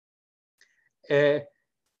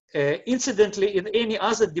 Incidentally, in any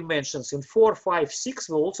other dimensions, in 4, 5, 6,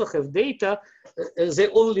 we also have data, they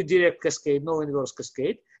only direct cascade, no inverse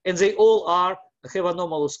cascade, and they all have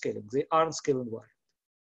anomalous scaling. They aren't scale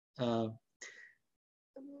invariant.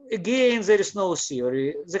 Again, there is no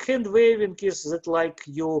theory. The hand waving is that like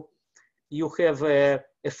you have a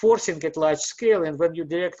forcing at large scale, and when you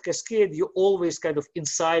direct cascade, you always kind of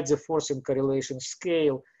inside the forcing correlation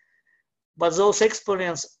scale. But those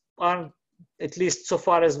exponents aren't, at least so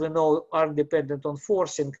far as we know, are dependent on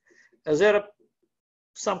forcing. There are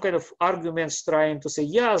some kind of arguments trying to say,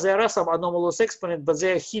 yeah, there are some anomalous exponents, but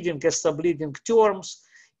they are hidden as subleading terms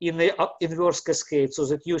in the inverse cascade, so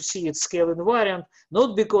that you see it's scale invariant,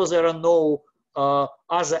 not because there are no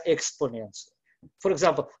other exponents. For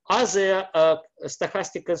example, are there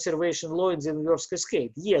stochastic conservation law in the inverse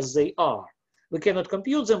cascade? Yes, they are. We cannot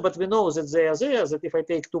compute them, but we know that they are there, that if I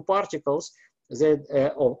take two particles, that,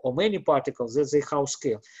 or many particles, that they how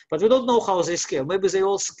scale. But we don't know how they scale. Maybe they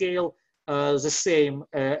all scale the same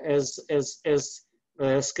as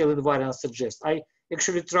scale invariance suggests. I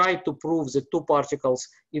actually tried to prove that two particles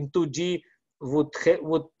in 2D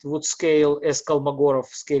would scale as Kolmogorov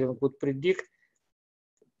scaling would predict,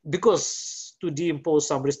 because 2D imposed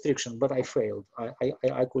some restriction, but I failed.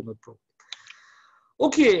 I could not prove it.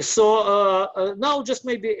 Okay, so now just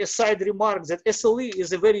maybe a side remark that SLE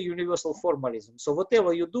is a very universal formalism. So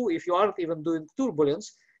whatever you do, if you aren't even doing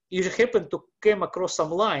turbulence, if you happen to come across some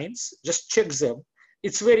lines, just check them.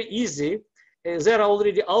 It's very easy. There are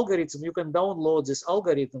already algorithms. You can download this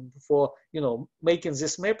algorithm for, you know, making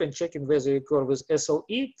this map and checking whether you occur with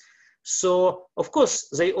SLE. So of course,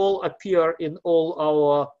 they all appear in all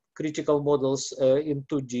our critical models in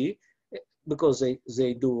 2D, because they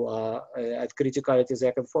do at criticality they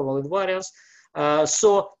are conformal invariance.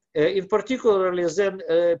 In particularly, then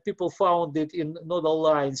people found it in nodal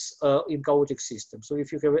lines in chaotic systems. So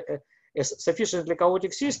if you have a sufficiently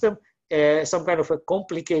chaotic system, some kind of a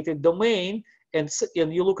complicated domain, and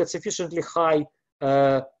you look at sufficiently high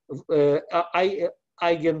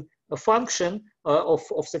eigen function of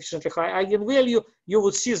sufficiently high eigenvalue, you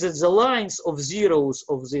would see that the lines of zeros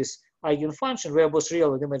of this eigenfunction, where both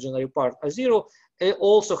real and imaginary part are zero,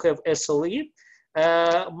 also have SLE.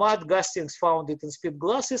 Matt Gustings found it in speed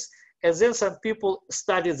glasses, and then some people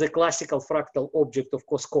studied the classical fractal object of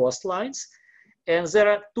coastlines. And there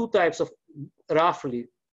are two types of, roughly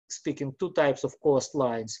speaking, two types of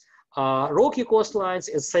coastlines, rocky coastlines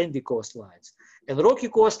and sandy coastlines. And rocky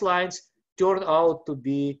coastlines turn out to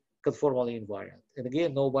be conformally invariant. And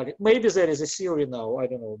again, nobody, maybe there is a theory now, I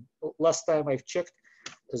don't know. Last time I've checked,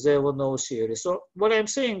 there were no theory. So what I'm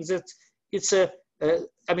saying is that it's a,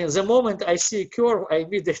 I mean, the moment I see a curve, I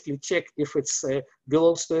immediately check if it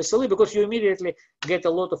belongs to SLE, because you immediately get a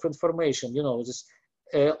lot of information. You know, this,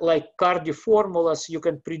 like Cardi formulas, you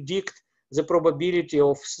can predict the probability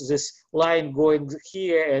of this line going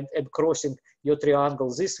here and crossing your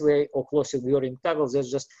triangle this way or crossing your rectangle.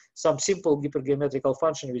 There's just some simple hypergeometrical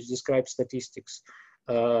function which describes statistics.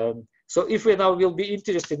 So if we now will be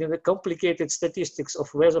interested in the complicated statistics of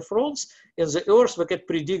weather fronts in the Earth, we can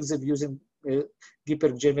predict them using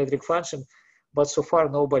hypergeometric function. But so far,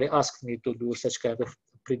 nobody asked me to do such kind of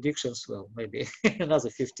predictions. Well, maybe another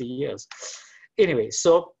 50 years. Anyway,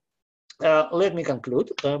 so let me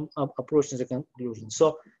conclude. I'm approaching the conclusion.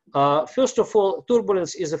 So first of all,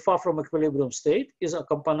 turbulence is a far from equilibrium state, is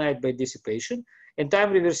accompanied by dissipation, and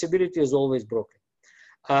time reversibility is always broken.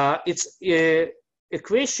 Its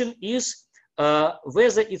equation is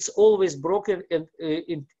whether it's always broken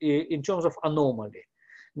in terms of anomaly.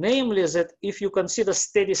 Namely, that if you consider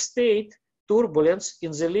steady state turbulence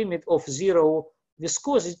in the limit of zero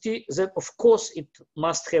viscosity, then of course it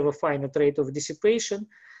must have a finite rate of dissipation,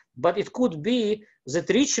 but it could be that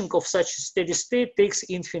reaching of such steady state takes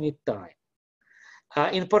infinite time.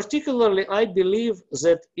 In particularly, I believe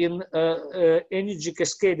that in energy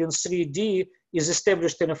cascade in 3D is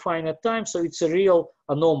established in a finite time, so it's a real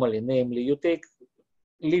anomaly. Namely, you take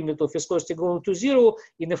limit of viscosity going to zero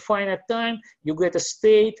in a finite time, you get a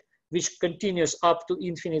state which continues up to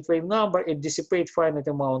infinite wave number and dissipate finite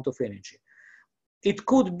amount of energy. It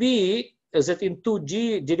could be that in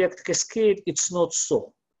 2D direct cascade, it's not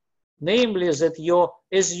so. Namely, that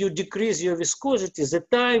as you decrease your viscosity, the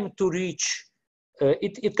time to reach,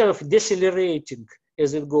 it kind of decelerating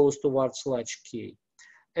as it goes towards large K.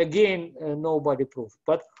 Again, nobody proved.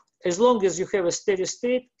 But as long as you have a steady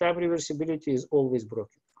state, time reversibility is always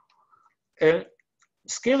broken.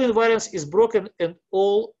 Scale invariance is broken in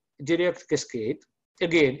all direct cascade,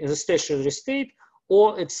 again, in a stationary state,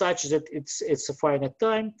 or it's such that it's a finite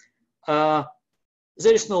time.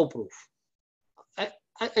 There is no proof.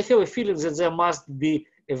 I have a feeling that there must be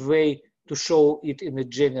a way to show it in a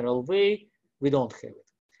general way. We don't have it.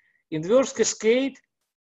 Inverse cascade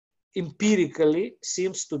empirically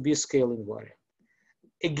seems to be scale invariant.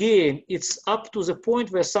 Again, it's up to the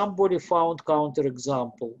point where somebody found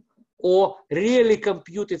counterexample or really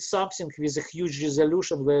computed something with a huge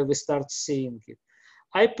resolution where we start seeing it.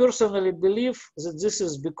 I personally believe that this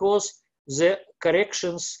is because the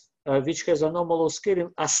corrections which has anomalous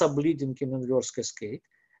scaling are subleading in inverse cascade.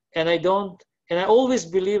 And I always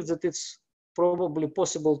believe that it's probably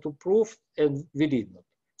possible to prove, and we did not.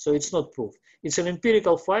 So it's not proof. It's an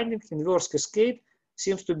empirical finding. Inverse cascade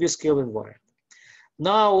seems to be scale invariant.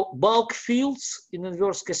 Now, bulk fields in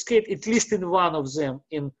inverse cascade, at least in one of them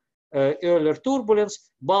in earlier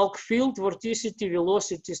turbulence, bulk field, vorticity,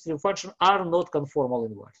 velocity, stream function are not conformal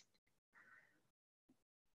invariant.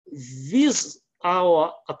 With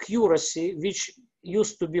our accuracy, which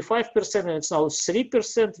used to be 5% and it's now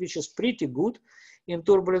 3%, which is pretty good in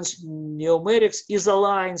turbulence numerics, is the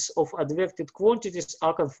lines of advected quantities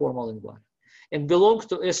are conformal invariant and belong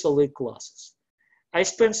to SLA classes. I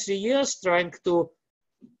spent 3 years trying to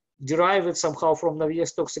derive it somehow from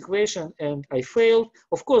Navier-Stokes equation, and I failed.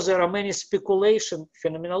 Of course, there are many speculation,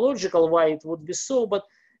 phenomenological, why it would be so, but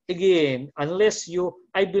again, unless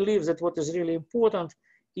I believe that what is really important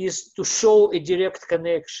is to show a direct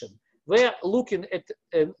connection. We're looking at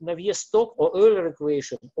a Navier-Stokes or Euler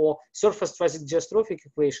equation, or surface phasic-geostrophic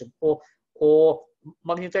equation, or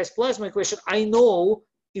magnetized plasma equation. I know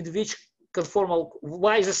in which conformal,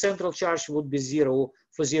 why the central charge would be zero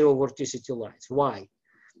for zero vorticity lines. Why?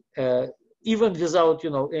 Even without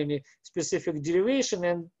any specific derivation,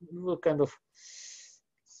 and we kind of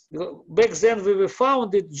back then we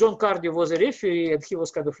found it. John Cardy was a referee, and he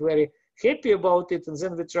was kind of very happy about it. And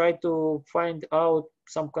then we tried to find out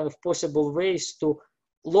some kind of possible ways to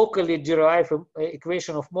locally derive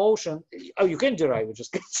equation of motion. Oh, you can derive it,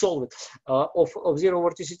 just can't solve it, of zero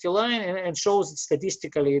vorticity line, and shows that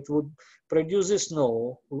statistically it would produce this.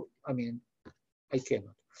 No, I mean, I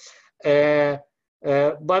cannot.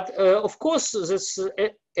 But of course, that's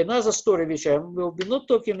another story which I will be not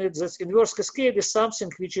talking. That inverse cascade is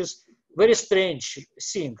something which is very strange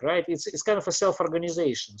thing, right? It's kind of a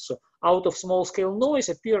self-organization. So out of small-scale noise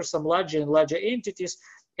appear some larger and larger entities,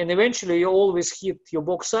 and eventually you always hit your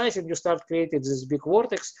box size and you start creating this big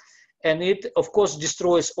vortex, and it of course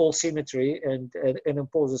destroys all symmetry and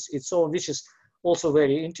imposes its own, which is also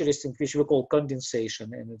very interesting, which we call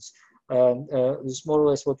condensation, and it's more or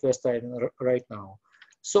less what we're studying right now.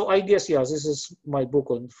 So I guess, yeah, this is my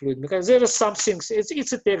book on fluid mechanics. There are some things,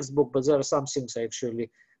 it's a textbook, but there are some things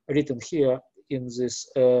actually written here in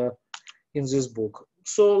this book.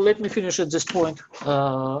 So let me finish at this point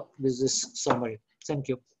with this summary. Thank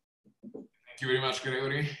you. Thank you very much,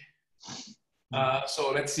 Gregory.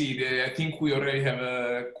 So let's see, I think we already have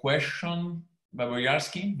a question by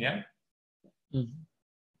Boyarsky, yeah?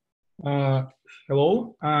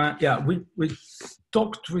 Hello. Yeah, we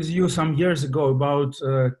talked with you some years ago about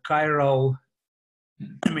chiral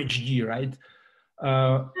MHD, right?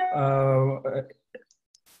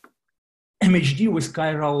 MHD with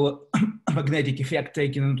chiral magnetic effect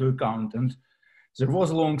taken into account. And there was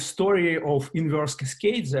a long story of inverse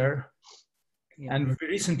cascades there. Yeah. And we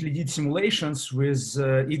recently did simulations with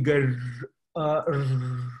Igor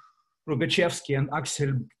Rogachevsky and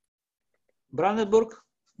Axel Brandenburg.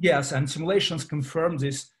 Yes, and simulations confirm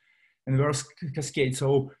this inverse cascade.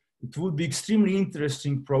 So it would be extremely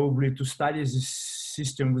interesting probably to study this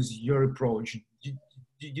system with your approach.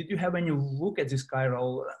 Did you have any look at this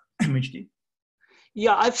chiral MHD?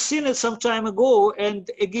 Yeah, I've seen it some time ago. And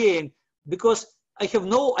again, because I have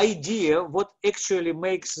no idea what actually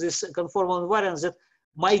makes this conformal invariance, that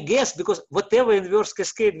my guess, because whatever inverse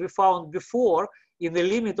cascade we found before, in the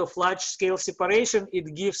limit of large scale separation,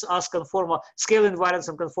 it gives us conformal scale invariance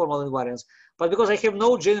and conformal invariance. But because I have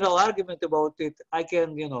no general argument about it, I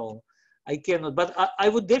can, I cannot. But I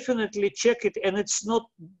would definitely check it, and it's not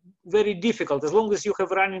very difficult. As long as you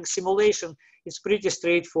have running simulation, it's pretty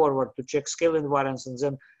straightforward to check scale invariance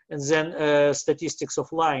and then statistics of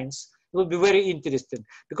lines. It would be very interesting,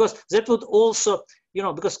 because that would also,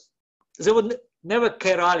 because there would never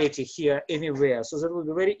chirality here anywhere. So that would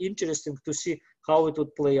be very interesting to see how it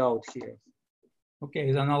would play out here.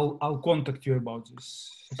 Okay, then I'll contact you about this.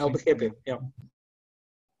 I'll be happy, yeah.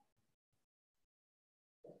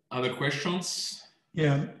 Other questions?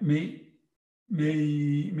 Yeah, may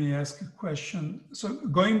I ask a question? So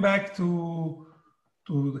going back to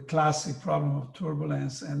the classic problem of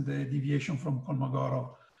turbulence and the deviation from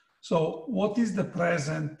Kolmogorov. So what is the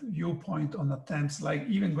present viewpoint on attempts, like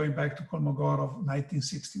even going back to Kolmogorov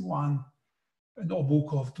 1961 and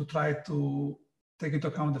Obukov, to try to take into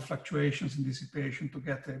account the fluctuations in dissipation to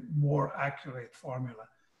get a more accurate formula?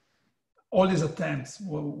 All these attempts,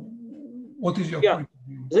 what is your point of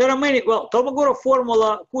view? There are many. Well, Kolmogorov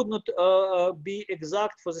formula could not be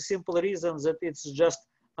exact for the simple reason that it's just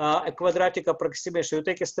a quadratic approximation. You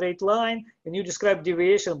take a straight line and you describe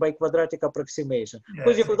deviation by quadratic approximation. Yes.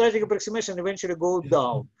 Because your quadratic approximation eventually goes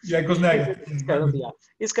down. Yeah, it goes negative.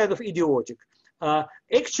 It's kind of idiotic.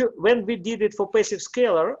 Actually, when we did it for passive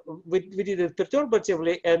scalar, we did it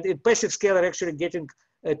perturbatively, and in passive scalar actually getting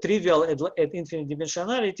trivial at infinite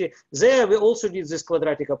dimensionality. There we also did this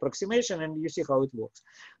quadratic approximation, and you see how it works.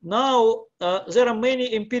 Now, there are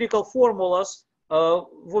many empirical formulas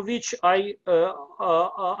for which I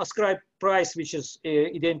ascribe price which is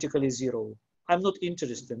identically zero. I'm not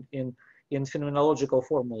interested in phenomenological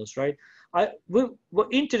formulas, right? We were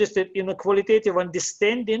interested in a qualitative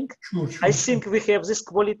understanding. Sure. I think we have this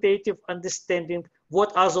qualitative understanding.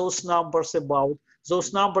 What are those numbers about?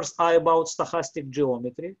 Those numbers are about stochastic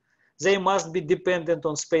geometry. They must be dependent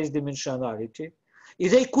on space dimensionality.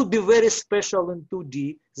 They could be very special in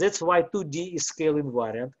 2D. That's why 2D is scale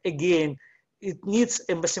invariant. Again, it needs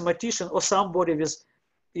a mathematician or somebody with,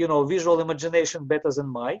 visual imagination better than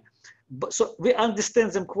mine. But so we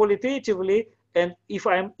understand them qualitatively, and if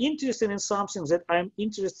I'm interested in something, that I'm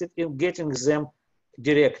interested in getting them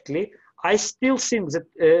directly. I still think that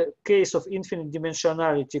a case of infinite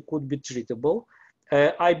dimensionality could be treatable.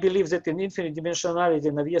 I believe that in infinite dimensionality,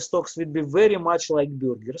 Navier-Stokes would be very much like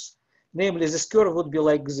Burger's. Namely, this curve would be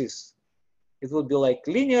like this. It would be like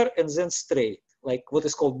linear and then straight, like what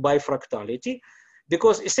is called bifractality.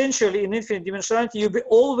 Because essentially in infinite dimensionality, you'll be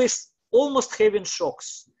always almost having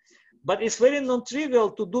shocks. But it's very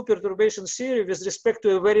non-trivial to do perturbation theory with respect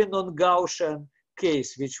to a very non-Gaussian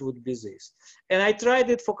case, which would be this. And I tried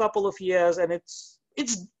it for a couple of years, and it's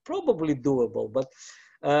it's probably doable, but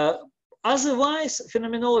otherwise,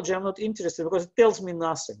 phenomenology, I'm not interested because it tells me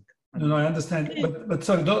nothing. No, I understand. But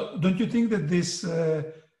sorry, don't you think that this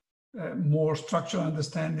more structural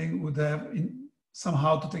understanding would have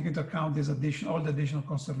somehow to take into account these all the additional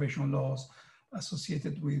conservation laws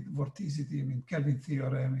associated with vorticity, I mean, Kelvin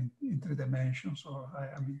theorem in 3 dimensions, or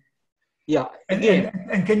I mean. Yeah.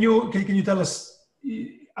 And can you tell us,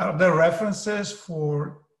 are there references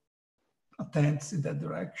for attempts in that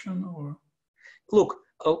direction, or? Look,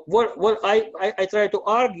 what I try to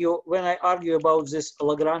argue when I argue about this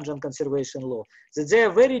Lagrangian conservation law, that they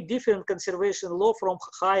are very different conservation law from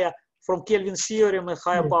Kelvin theorem and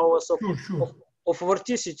higher powers of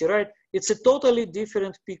vorticity, right? It's a totally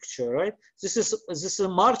different picture, right? This is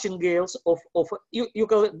martingales of you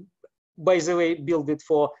can, by the way, build it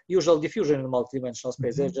for usual diffusion in multidimensional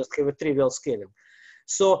space. They just have a trivial scaling.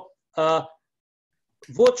 So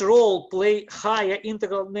what role play higher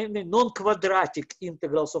integral, namely non-quadratic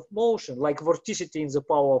integrals of motion, like vorticity in the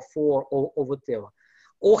power of 4 or whatever,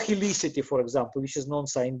 or helicity, for example, which is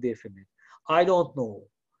non-sign definite? I don't know.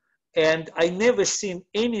 And I never seen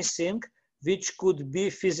anything which could be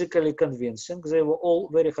physically convincing. They were all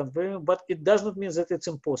very convincing, but it does not mean that it's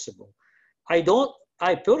impossible.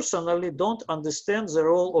 I personally don't understand the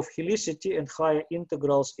role of helicity and higher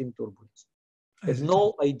integrals in turbulence. I have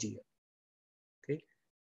no idea. Okay,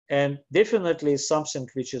 and definitely something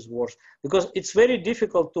which is worse, because it's very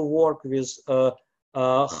difficult to work with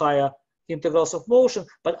higher integrals of motion,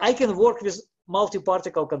 but I can work with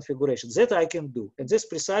multi-particle configurations. That I can do, and that's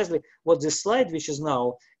precisely what this slide, which is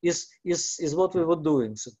now, is what we were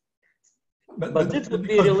doing. So, but it would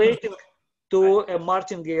be related to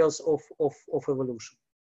martingales of evolution.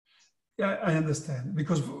 Yeah, I understand,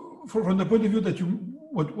 because from the point of view that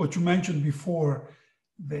what you mentioned before,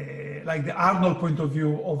 the Arnold point of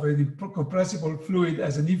view of a compressible fluid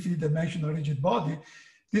as an infinite dimensional rigid body,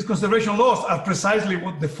 these conservation laws are precisely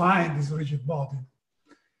what define this rigid body.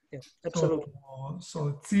 Yeah, absolutely. So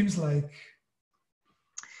it seems like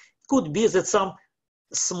could be that some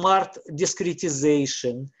smart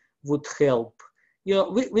discretization would help. You know,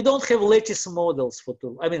 we don't have lattice models for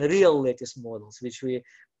real lattice models, which we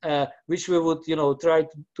would, you know, try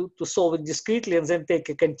to solve it discretely and then take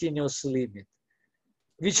a continuous limit,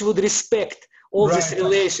 which would respect all this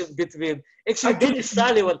relation between. Actually, Dennis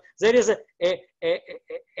Sullivan, there is a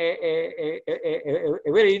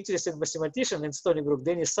very interesting mathematician in Stony Brook,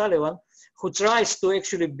 Dennis Sullivan, who tries to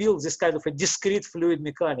actually build this kind of a discrete fluid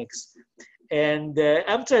mechanics. And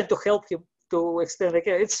I'm trying to help him to extend.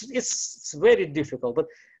 It's very difficult, but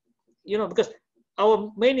you know, because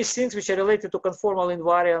our many things which are related to conformal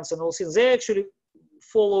invariance and all things, they actually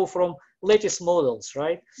follow from lattice models,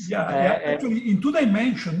 right? Yeah, actually, in 2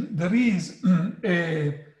 dimension, there is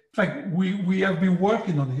in fact, we have been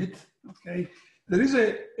working on it. Okay, there is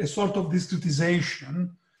a sort of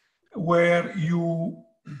discretization where you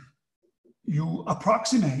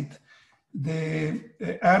approximate the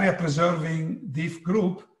area preserving diff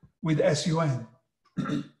group with SUN,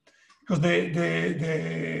 because the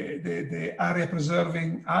area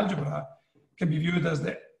preserving algebra can be viewed as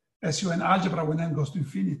the SUN algebra when n goes to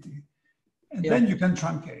infinity, and then you can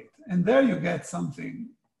truncate, and there you get something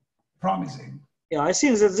promising. Yeah, I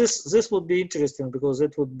think that this would be interesting, because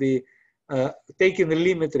it would be taking the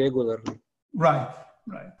limit regularly. Right.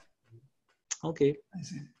 Okay. I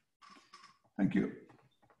see. Thank you.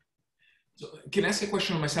 So, can I ask a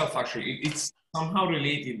question of myself, actually? It's somehow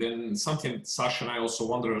related, and something Sasha and I also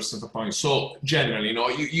wonder at a point. So generally, you know,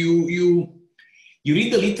 you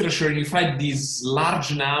read the literature and you find this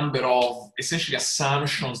large number of essentially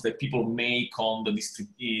assumptions that people make on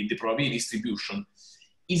the probability distribution.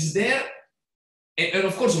 Is there, and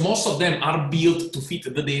of course, most of them are built to fit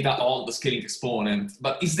the data on the scaling exponent,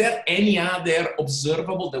 but is there any other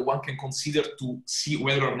observable that one can consider to see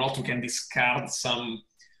whether or not we can discard some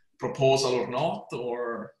proposal or not,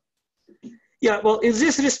 or? Yeah, well, in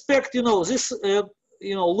this respect, you know,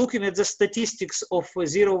 looking at the statistics of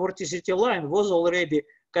zero vorticity line was already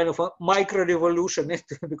kind of a micro revolution,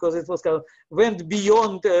 because it was kind of went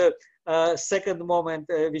beyond second moment,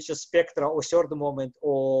 which is spectra, or third moment,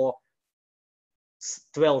 or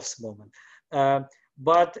 12th moment.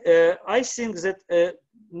 But I think that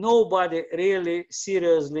nobody really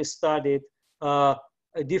seriously studied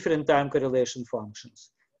different time correlation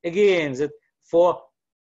functions. Again, that for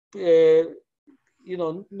you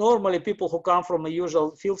know, normally people who come from a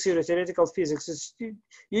usual field theory, theoretical physics, you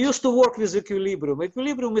used to work with equilibrium.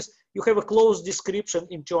 Equilibrium is you have a closed description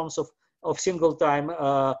in terms of single time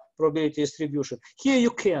probability distribution. Here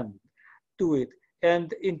you can do it.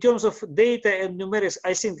 And in terms of data and numerics,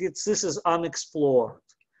 I think this is unexplored.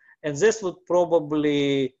 And this would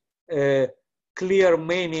probably clear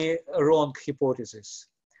many wrong hypotheses.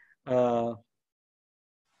 Yeah,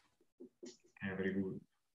 very good.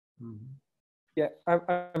 Yeah, I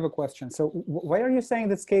have a question. So why are you saying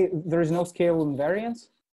that there is no scale invariance?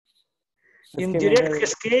 In direct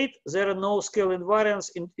cascade, there are no scale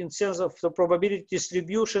invariance in sense of the probability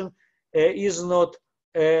distribution is not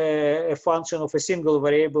a function of a single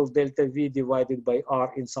variable delta V divided by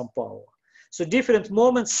R in some power. So different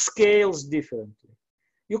moments scales differently.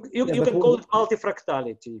 You can call it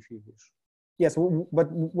multifractality if you wish. Yes,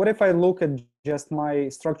 but what if I look at just my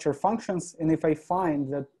structure functions, and if I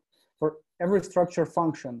find that for every structure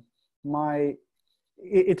function,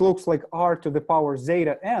 it looks like R to the power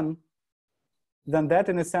zeta n, then that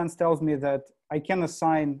in a sense tells me that I can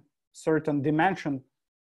assign certain dimension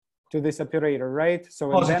to this operator, right? So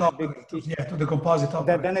then to the composite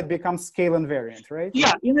operator. Then it becomes scale invariant, right?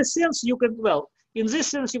 Yeah, in a sense you can, well, in this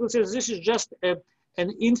sense you could say this is just an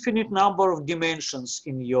infinite number of dimensions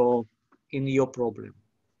in your problem.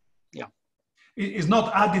 Yeah. It's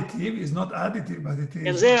not additive, but it is.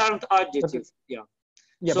 And they aren't additive, yeah.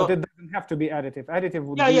 Yeah, so, but it doesn't have to be additive. Additive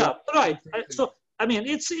would be. Yeah, right. So, I mean,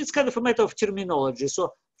 it's kind of a matter of terminology.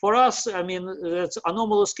 So for us, I mean, that's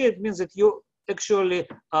anomalous scale means that you actually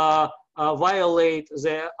violate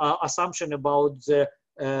the assumption about the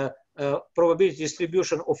probability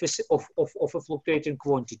distribution of a fluctuating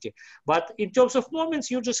quantity. But in terms of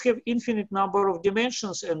moments, you just have infinite number of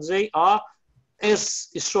dimensions, and they are, as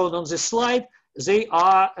is shown on this slide, they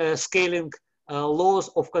are scaling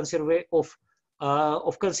laws of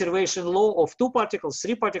conservation law of 2 particles,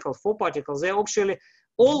 3 particles, 4 particles. They actually,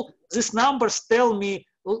 all these numbers tell me,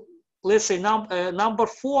 let's say number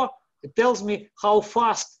 4, it tells me how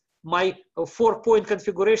fast my 4-point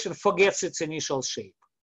configuration forgets its initial shape.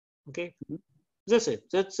 Okay, that's it.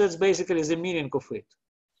 That's basically the meaning of it.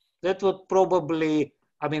 That would probably,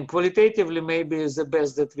 I mean, qualitatively maybe is the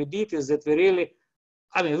best that we did, is that we really,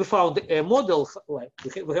 I mean, we found a model, like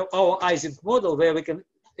we have our Ising model where we can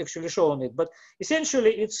actually show on it, but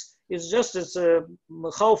essentially it's just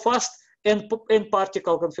how fast n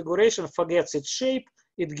particle configuration forgets its shape.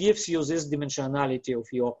 It gives you this dimensionality of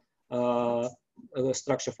your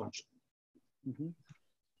structure function.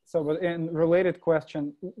 So, but in related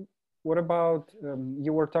question, what about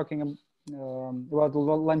you were talking about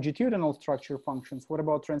longitudinal structure functions? What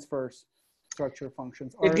about transverse structure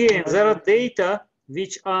functions? Again, there are data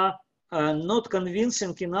which are not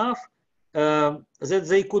convincing enough that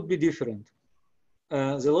they could be different.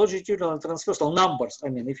 The longitudinal and transversal numbers. I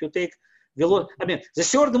mean, if you take the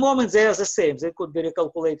third moment, they are the same. They could be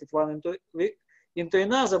recalculated one into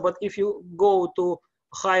another. But if you go to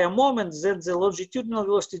higher moments, then the longitudinal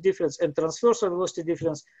velocity difference and transversal velocity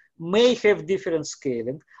difference may have different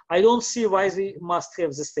scaling. I don't see why they must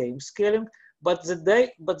have the same scaling, but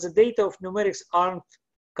the data of numerics aren't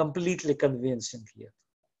completely convincing yet.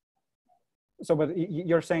 So, but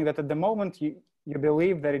you're saying that at the moment you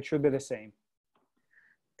believe that it should be the same?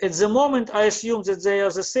 At the moment, I assume that they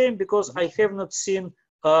are the same because I have not seen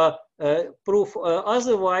proof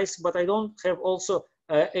otherwise, but I don't have also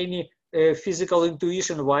any physical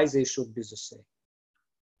intuition why they should be the same.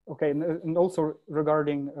 Okay, and also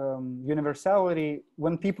regarding universality,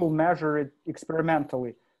 when people measure it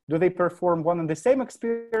experimentally, do they perform one and the same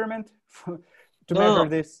experiment to measure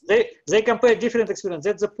this? They compare different experiments.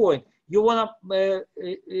 That's the point. You want to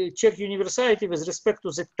check universality with respect to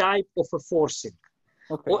the type of a forcing,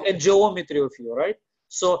 okay, or a geometry of you, right?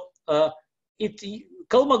 So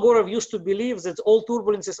Kolmogorov used to believe that all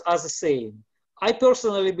turbulences are the same. I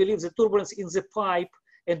personally believe that turbulence in the pipe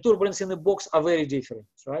and turbulence in the box are very different,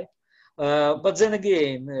 right? But then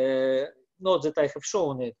again, not that I have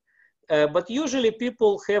shown it, but usually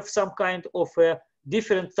people have some kind of a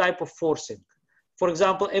different type of forcing. For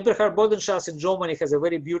example, Eberhard Bodenschatz in Germany has a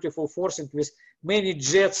very beautiful forcing with many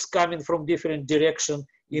jets coming from different directions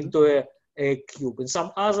into a cube. And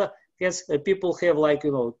some other people have, like,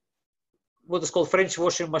 you know, what is called French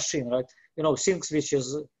washing machine, right? You know, things which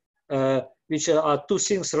are 2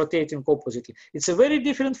 things rotating oppositely. It's a very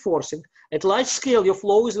different forcing. At large scale, your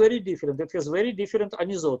flow is very different. It has very different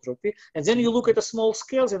anisotropy. And then you look at the small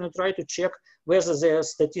scales and you try to check whether the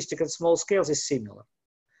statistic at small scales is similar.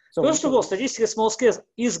 So first of all, statistic at small scales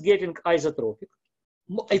is getting isotropic.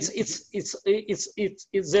 There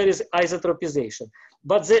is isotropization.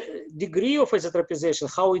 But the degree of isotropization,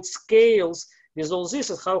 how it scales with all this,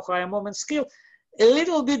 and how high a moment scale, a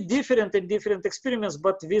little bit different in different experiments,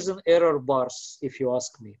 but within error bars, if you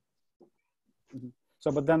ask me.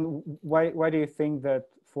 So, but then why do you think that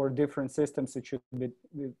for different systems, it should be,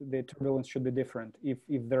 the turbulence should be different if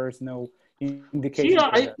there is no indication.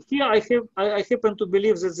 I happen to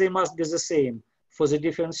believe that they must be the same for the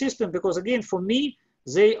different systems, because again, for me,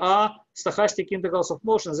 they are stochastic integrals of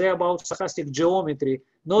motion. They are about stochastic geometry,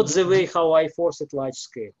 not the way how I force at large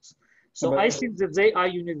scales. So I think that they are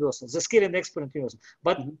universal, the scaling exponent universal.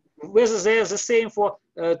 But whether they are the same for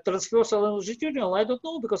transversal and longitudinal, I don't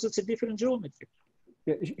know, because it's a different geometry.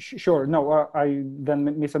 Yeah, sure. No, I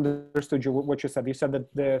then misunderstood you, what you said. You said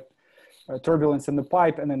that the turbulence in the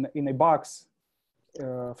pipe and in a box,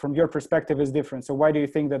 from your perspective, is different. So why do you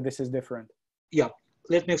think that this is different? Yeah,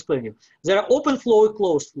 let me explain you. There are open flow and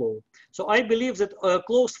closed flow. So I believe that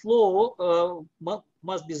closed flow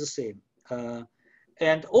must be the same.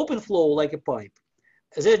 And open flow, like a pipe,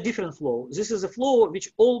 there are different flow. This is a flow which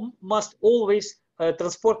must always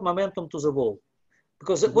transport momentum to the wall.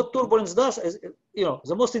 Because what turbulence does is,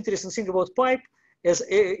 the most interesting thing about pipe is,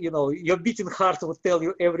 your beating heart would tell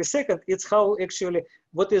you every second, it's how actually,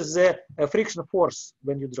 what is the friction force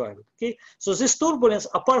when you drive it, okay? So this turbulence,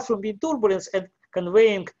 apart from being turbulence and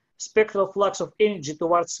conveying spectral flux of energy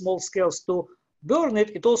towards small scales to burn it,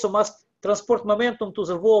 it also must transport momentum to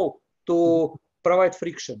the wall to provide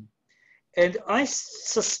friction. And I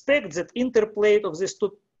suspect that interplay of these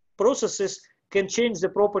two processes can change the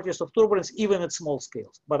properties of turbulence even at small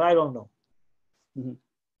scales, but I don't know.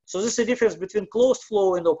 So this is the difference between closed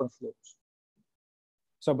flow and open flows.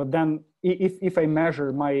 So, but then if I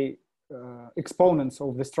measure my exponents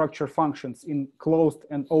of the structure functions in closed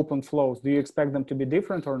and open flows, do you expect them to be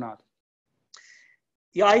different or not?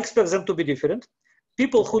 Yeah, I expect them to be different.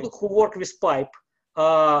 People who work with pipe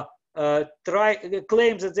claim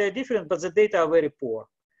that they're different, but the data are very poor.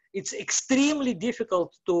 It's extremely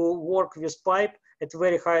difficult to work with pipe at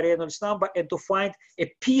very high Reynolds number and to find a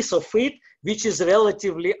piece of it which is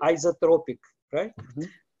relatively isotropic, right?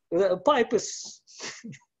 The pipe is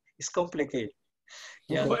complicated.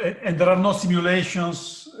 Yeah. And there are no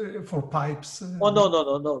simulations for pipes. Oh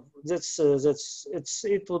no.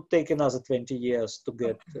 It would take another 20 years to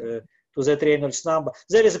get to that Reynolds number.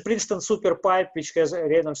 There is a Princeton super pipe which has a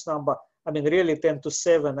Reynolds number, I mean, really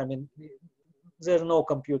 10⁶. I mean, there are no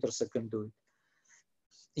computers that can do it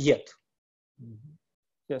yet.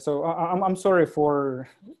 Yeah, so I'm sorry for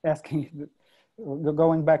asking,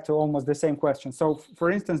 going back to almost the same question. So for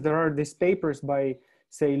instance, there are these papers by,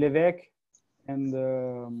 say, Levesque and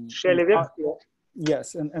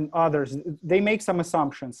yes, and others. They make some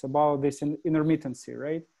assumptions about this intermittency,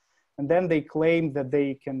 right? And then they claim that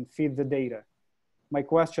they can feed the data. My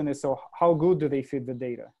question is, so how good do they feed the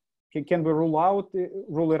data? Can we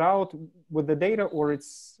rule it out with the data, or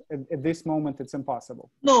it's at this moment it's impossible?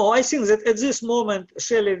 No, I think that at this moment,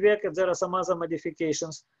 Shelley, Beck, and there are some other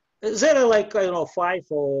modifications. There are like, I don't know, 5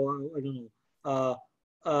 or I don't know,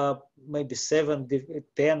 maybe 7,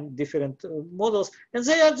 10 different models, and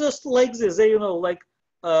they are just like this. They, they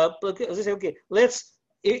say, okay, let's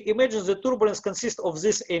imagine the turbulence consists of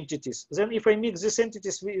these entities. Then if I mix these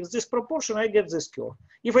entities with this proportion, I get this curve.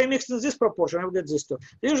 If I mix in this proportion, I will get this curve.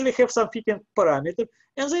 They usually have some fitting parameter,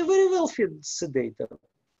 and they very well fit the data.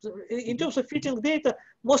 In terms of fitting data,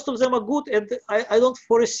 most of them are good, and I don't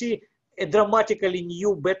foresee a dramatically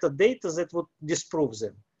new better data that would disprove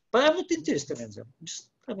them. But I'm not interested in them.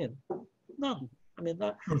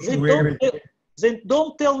 They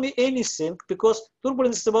don't tell me anything, because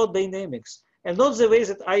turbulence is about dynamics, and not the way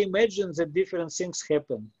that I imagine that different things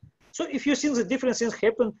happen. So if you think that different things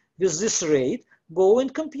happen with this rate, go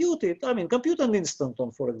and compute it. I mean, compute an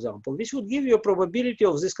instanton, for example, which would give you a probability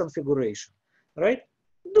of this configuration, right?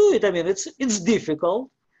 Do it. I mean, it's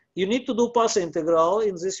difficult. You need to do path integral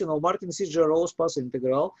in this, Martin C. Jarreau's path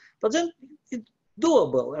integral, but then it's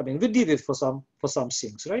doable. I mean, we did it for some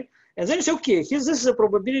things, right? And then it's okay. This is the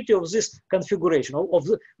probability of this configuration, of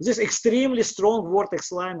this extremely strong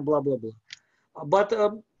vortex line, blah, blah, blah. But,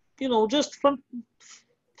 just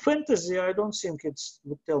fantasy, I don't think it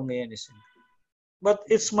would tell me anything. But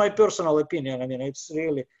it's my personal opinion. I mean, it's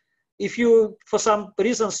really, if you, for some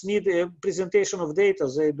reasons, need a presentation of data,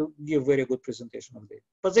 they do give very good presentation of data.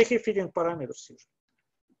 But they have fitting parameters usually.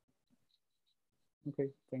 Okay,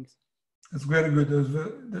 thanks. That's very good.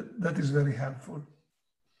 That is very helpful.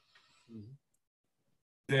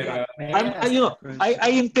 Yeah. I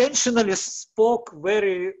intentionally spoke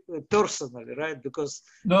very personally, right? Because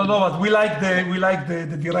no, but we like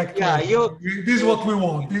the direct. Yeah, this is what we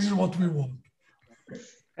want. This is what we want.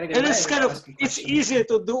 And it's it's easier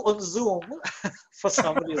to do on Zoom for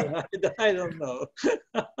some reason. I don't know.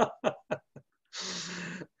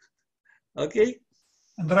 Okay.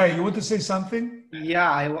 Andrei, you want to say something? Yeah,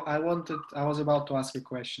 I was about to ask a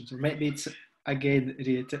question. So maybe again,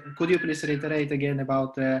 could you please reiterate again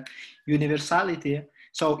about universality?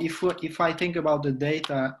 So if I think about the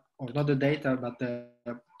data, or not the data, but the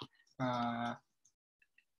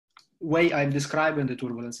way I'm describing the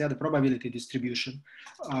turbulence, yeah, the probability distribution,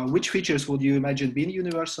 which features would you imagine being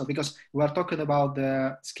universal? Because we are talking about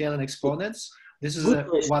the scaling exponents. This is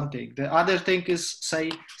one thing. The other thing is,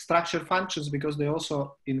 say, structure functions, because they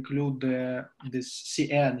also include this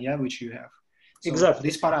Cn, yeah, which you have. So exactly.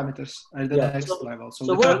 These parameters are the next level. So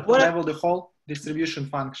the third level, the whole distribution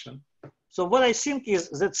function. So what I think is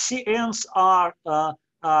that Cn's are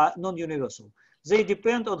non-universal. They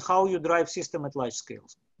depend on how you drive system at large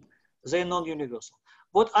scales. They're non-universal.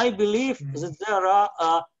 What I believe is that there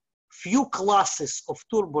are few classes of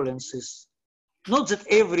turbulences, not that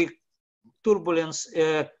every turbulence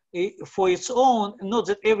for its own, not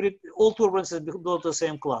that all turbulences belong to the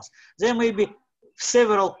same class. There may be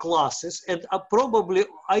several classes, and probably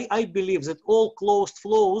I believe that all closed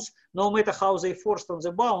flows, no matter how they forced on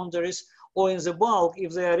the boundaries or in the bulk,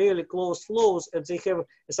 if they are really closed flows and they have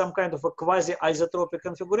some kind of a quasi-isotropic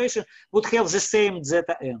configuration, would have the same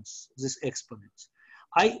zeta n's, these exponents.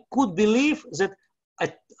 I could believe that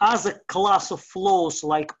other class of flows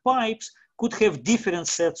like pipes could have different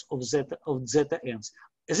sets of zeta n's.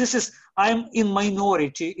 This is, I'm in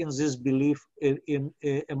minority in this belief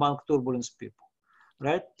among turbulence people,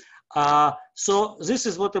 right? So this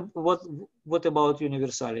is what about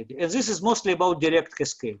universality, and this is mostly about direct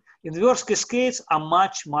cascade. Inverse cascades are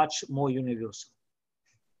much more universal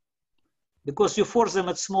because you force them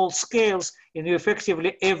at small scales and you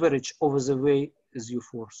effectively average over the way as you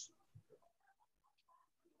force.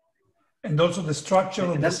 And also the structure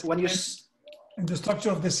of this, when you and the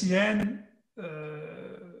structure of the Cn.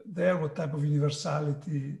 There, what type of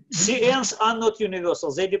universality? Cn's are not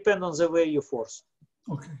universal. They depend on the way you force.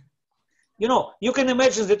 Okay. You know, you can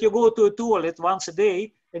imagine that you go to a toilet once a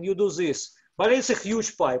day and you do this, but it's a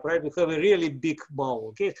huge pipe, right? You have a really big bowl,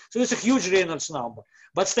 okay? So it's a huge Reynolds number.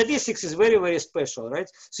 But statistics is very special, right?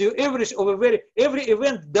 So you average over every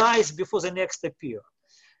event dies before the next appear.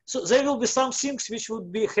 So there will be some things which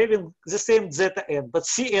would be having the same zeta n, but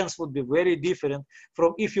Cn's would be very different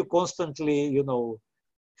from if you constantly, you know,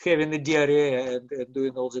 having a diarrhea and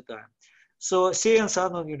doing all the time. So Cn's are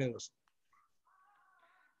non-universal.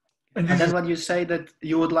 And then when you say that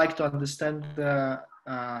you would like to understand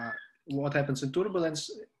what happens in turbulence,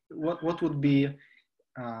 what would be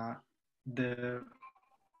the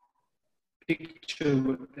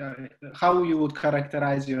picture, how you would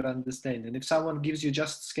characterize your understanding? If someone gives you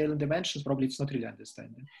just scale and dimensions, probably it's not really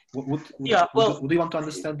understanding. Would you want to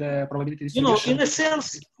understand the probability distribution? You know,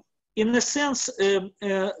 in a sense,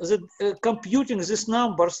 computing these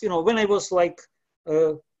numbers, you know, when I was like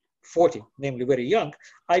 40, namely very young,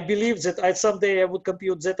 I believed that someday I would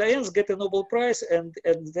compute zeta n's, get a Nobel Prize, and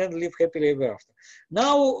then live happily ever after.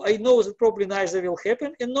 Now I know that probably neither will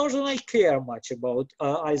happen, and nor do I care much about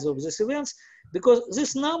either of these events, because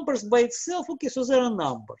these numbers by itself, okay, so there are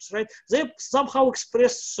numbers, right? They're somehow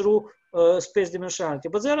expressed through space dimensionality,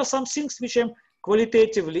 but there are some things which I'm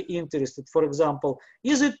qualitatively interested. For example,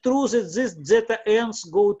 is it true that these zeta n's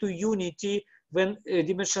go to unity when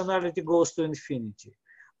dimensionality goes to infinity?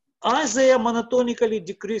 Are they a monotonically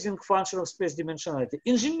decreasing function of space dimensionality?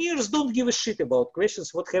 Engineers don't give a shit about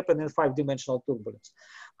questions what happened in 5-dimensional turbulence.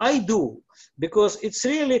 I do, because it's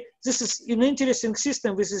really, this is an interesting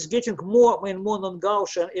system which is getting more and more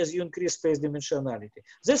non-Gaussian as you increase space dimensionality.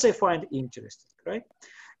 This I find interesting, right?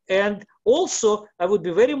 And also, I would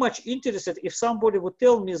be very much interested if somebody would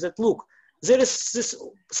tell me that, look, there is this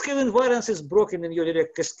scale invariance is broken in your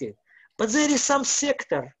direct cascade, but there is some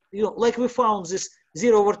sector, you know, like we found this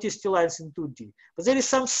zero vorticity lines in 2D, but there is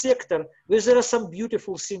some sector where there are some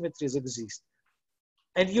beautiful symmetries exist,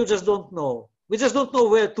 and you just don't know. We just don't know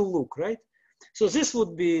where to look, right? So this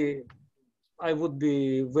would be, I would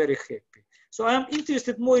be very happy. So I'm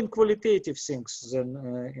interested more in qualitative things than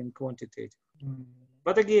in quantitative.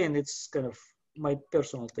 But again, it's kind of my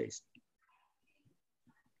personal taste.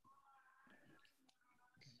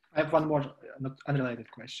 I have one more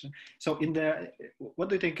unrelated question. So what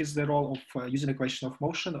do you think is the role of using equation of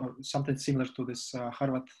motion or something similar to this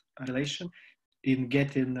Harvard relation in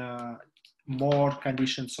getting more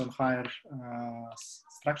conditions on higher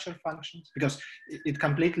structure functions? Because it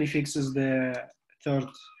completely fixes the third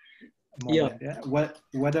moment. Yeah.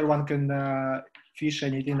 Whether one can fish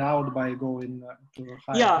anything out by going to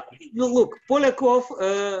higher. Yeah, no, look, Polyakov,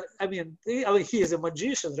 I mean, he is a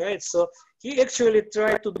magician, right? So he actually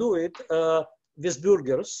tried to do it with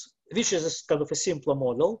burgers, which is kind of a simpler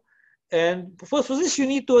model. And for this, you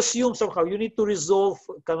need to assume somehow, you need to resolve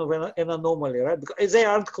kind of an anomaly, right? Because they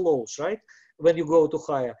aren't close, right? when you go to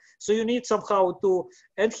higher. So you need somehow to,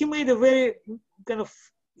 and he made a very kind of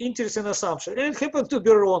interesting assumption, and it happened to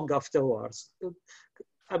be wrong afterwards.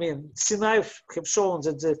 I mean, Sinai have shown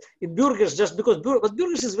that in Burgers, just because, but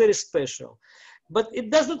Burgers is very special. But it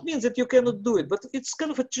does not mean that you cannot do it, but it's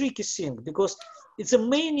kind of a tricky thing because it's a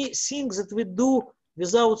many things that we do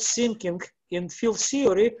without thinking in field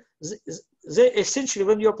theory. They essentially,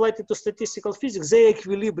 when you apply it to statistical physics, they're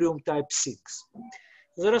equilibrium type things.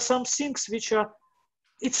 There are some things which are,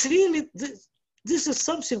 it's really, this is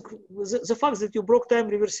something, the fact that you broke time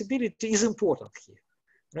reversibility is important here,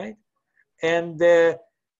 right? And,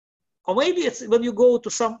 or maybe it's when you go to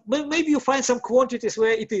some, maybe you find some quantities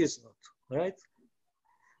where it is not, right?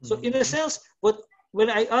 So in a sense, when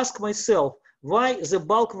I ask myself why the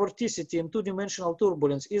bulk vorticity in two-dimensional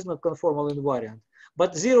turbulence is not conformal invariant,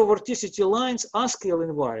 but zero vorticity lines are scale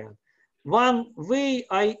invariant, one way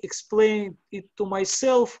I explain it to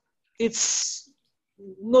myself, it's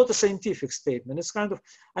not a scientific statement. It's kind of,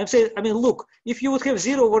 I'm saying, I mean, look, if you would have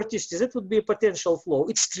zero vorticity, that would be a potential flow.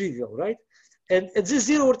 It's trivial, right? And this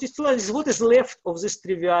zero vorticity line is what is left of this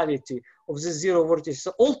triviality of this zero vorticity.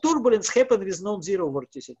 So all turbulence happen with non-zero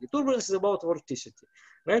vorticity. Turbulence is about vorticity,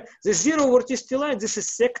 right? The zero vorticity line, this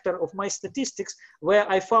is sector of my statistics where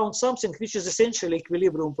I found something which is essentially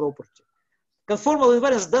equilibrium property. Conformal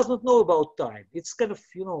invariance does not know about time. It's kind of,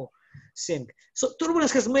 you know, thing. So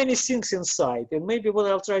turbulence has many things inside. And maybe what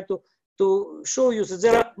I'll try to show you is that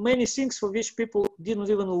there are many things for which people didn't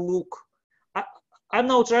even look. I'm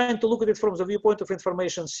now trying to look at it from the viewpoint of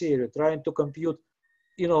information theory, trying to compute,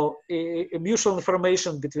 you know, a mutual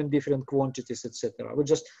information between different quantities, etc.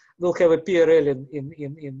 We'll have a PRL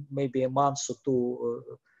in maybe a month or two.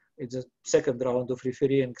 It's a second round of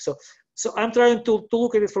refereeing. So I'm trying to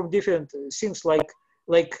look at it from different things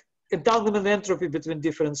like entanglement entropy between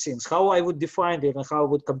different things, how I would define it and how I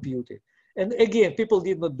would compute it. And again, people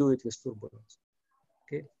did not do it with turbulence.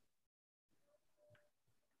 Okay.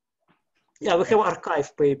 Yeah, we have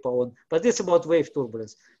archive paper on, but it's about wave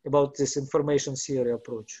turbulence, about this information theory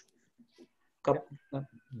approach.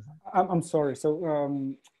 I'm sorry.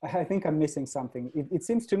 So I think I'm missing something. It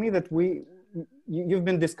seems to me that you've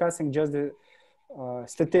been discussing just the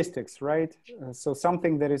statistics, right? So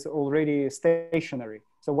something that is already stationary.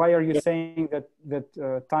 So why are you saying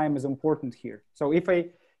that time is important here? So if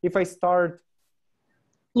I start,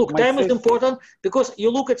 look, time is important because you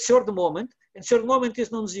look at third moment, and third moment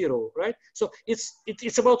is non-zero, right? So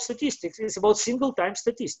it's about statistics. It's about single time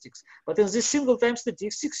statistics. But in this single time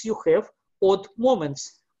statistics, you have odd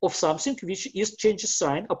moments of something which is change of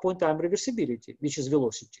sign upon time reversibility, which is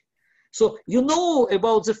velocity. So you know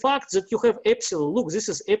about the fact that you have epsilon. Look, this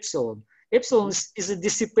is epsilon. Epsilon is a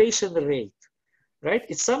dissipation rate, right?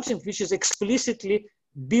 It's something which is explicitly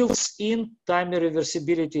built in time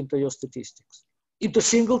reversibility into your statistics, into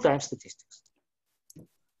single time statistics.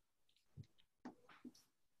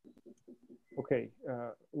 Okay,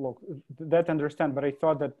 look, that I understand, but I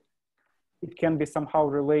thought that it can be somehow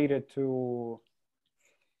related to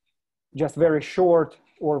just very short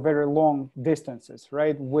or very long distances,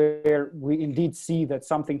 right? Where we indeed see that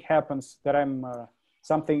something happens, that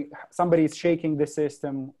somebody is shaking the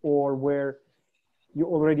system, or where you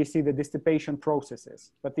already see the dissipation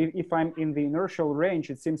processes. But if I'm in the inertial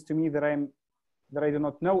range, it seems to me that I do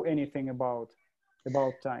not know anything about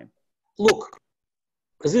time. Look,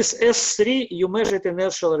 this S3, you measure it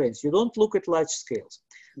inertial range. You don't look at large scales.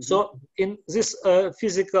 Mm-hmm. So in this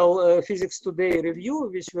Physics Today review,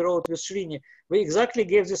 which we wrote with Srini, we exactly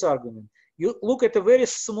gave this argument. You look at a very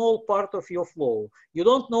small part of your flow. You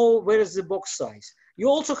don't know where is the box size. You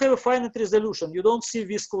also have a finite resolution. You don't see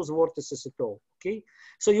viscous vortices at all, okay?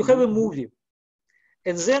 So you have a movie.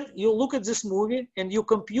 And then you look at this movie and you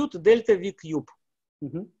compute delta V cube.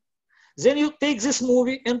 Mm-hmm. Then you take this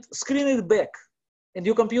movie and screen it back. And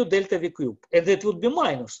you compute delta V cube, and it would be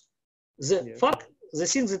minus the fact, the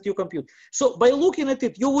things that you compute. So by looking at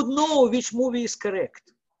it, you would know which movie is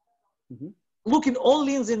correct. Mm-hmm. Looking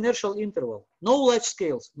only in the inertial interval, no large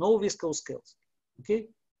scales, no viscous scales, okay?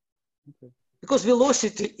 Because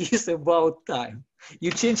velocity is about time.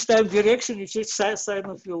 You change time direction, you change sign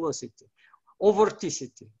of velocity, or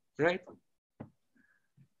vorticity, right?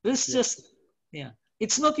 This just,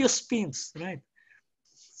 it's not your spins, right?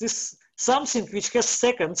 This something which has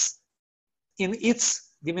seconds in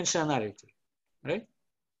its dimensionality, right?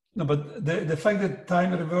 No, but the fact that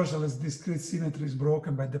time reversal is discrete symmetry is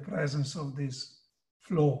broken by the presence of this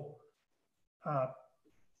flow.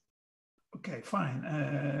 Okay,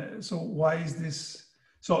 fine. So why is this?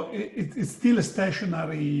 So it's still a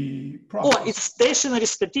stationary process. Oh, it's stationary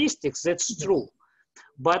statistics, that's true.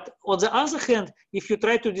 But on the other hand, if you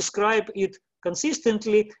try to describe it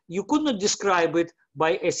consistently, you could not describe it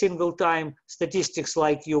by a single time statistics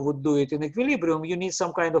like you would do it in equilibrium. You need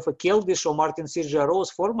some kind of a Keldysh or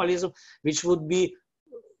Martin-Cgiarow's formalism, which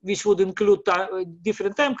would include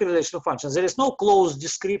different time correlation functions. There is no close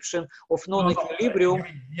description of non-equilibrium. No,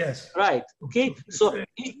 yes. Right. Okay. So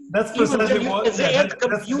that's even precisely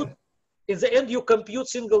when you, in the end you compute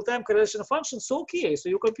single time correlation functions. So okay. So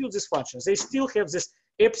you compute these functions. They still have this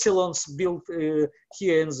epsilons built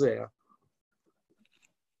here and there.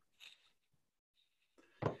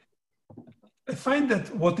 I find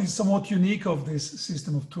that what is somewhat unique of this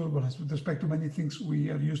system of turbulence with respect to many things we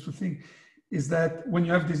are used to think is that when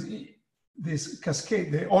you have this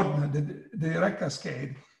cascade, the direct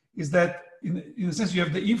cascade, is that in a sense you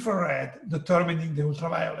have the infrared determining the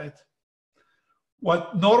ultraviolet.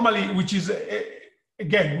 What normally, which is,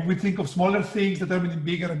 again, when we think of smaller things determining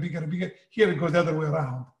bigger and bigger and bigger, here it goes the other way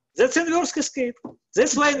around. That's inverse cascade.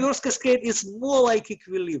 That's why inverse cascade is more like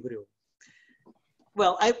equilibrium.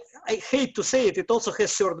 Well, I hate to say it, it also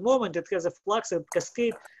has third moment, it has a flux and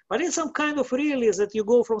cascade, but it's some kind of really that you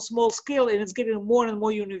go from small scale and it's getting more and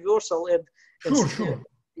more universal and Sure.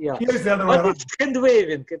 Yeah. Here's the other way but around. It's hand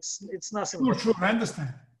waving, it's nothing. Sure, I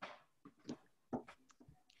understand.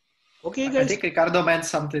 Okay, guys. I think Ricardo meant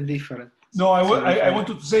something different. No, I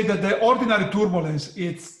wanted to say that the ordinary turbulence,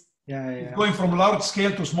 it's going from large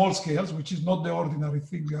scale to small scales, which is not the ordinary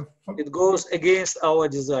thing we have. It goes against our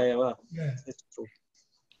desire. Well, yeah. That's true.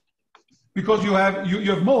 Because you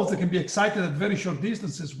have modes that can be excited at very short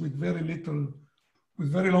distances with very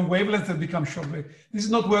long wavelengths that become short wave. This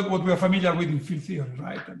is not what we are familiar with in field theory,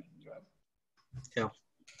 right? I mean, yeah.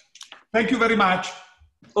 Thank you very much.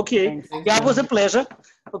 Okay. Yeah, it was a pleasure.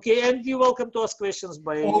 Okay, and you're welcome to ask questions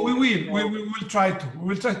by. Oh, we will. We will try to. We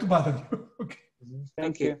will try to bother you. Okay.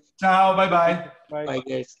 Thank you. Ciao. Bye-bye. Bye,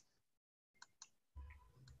 guys.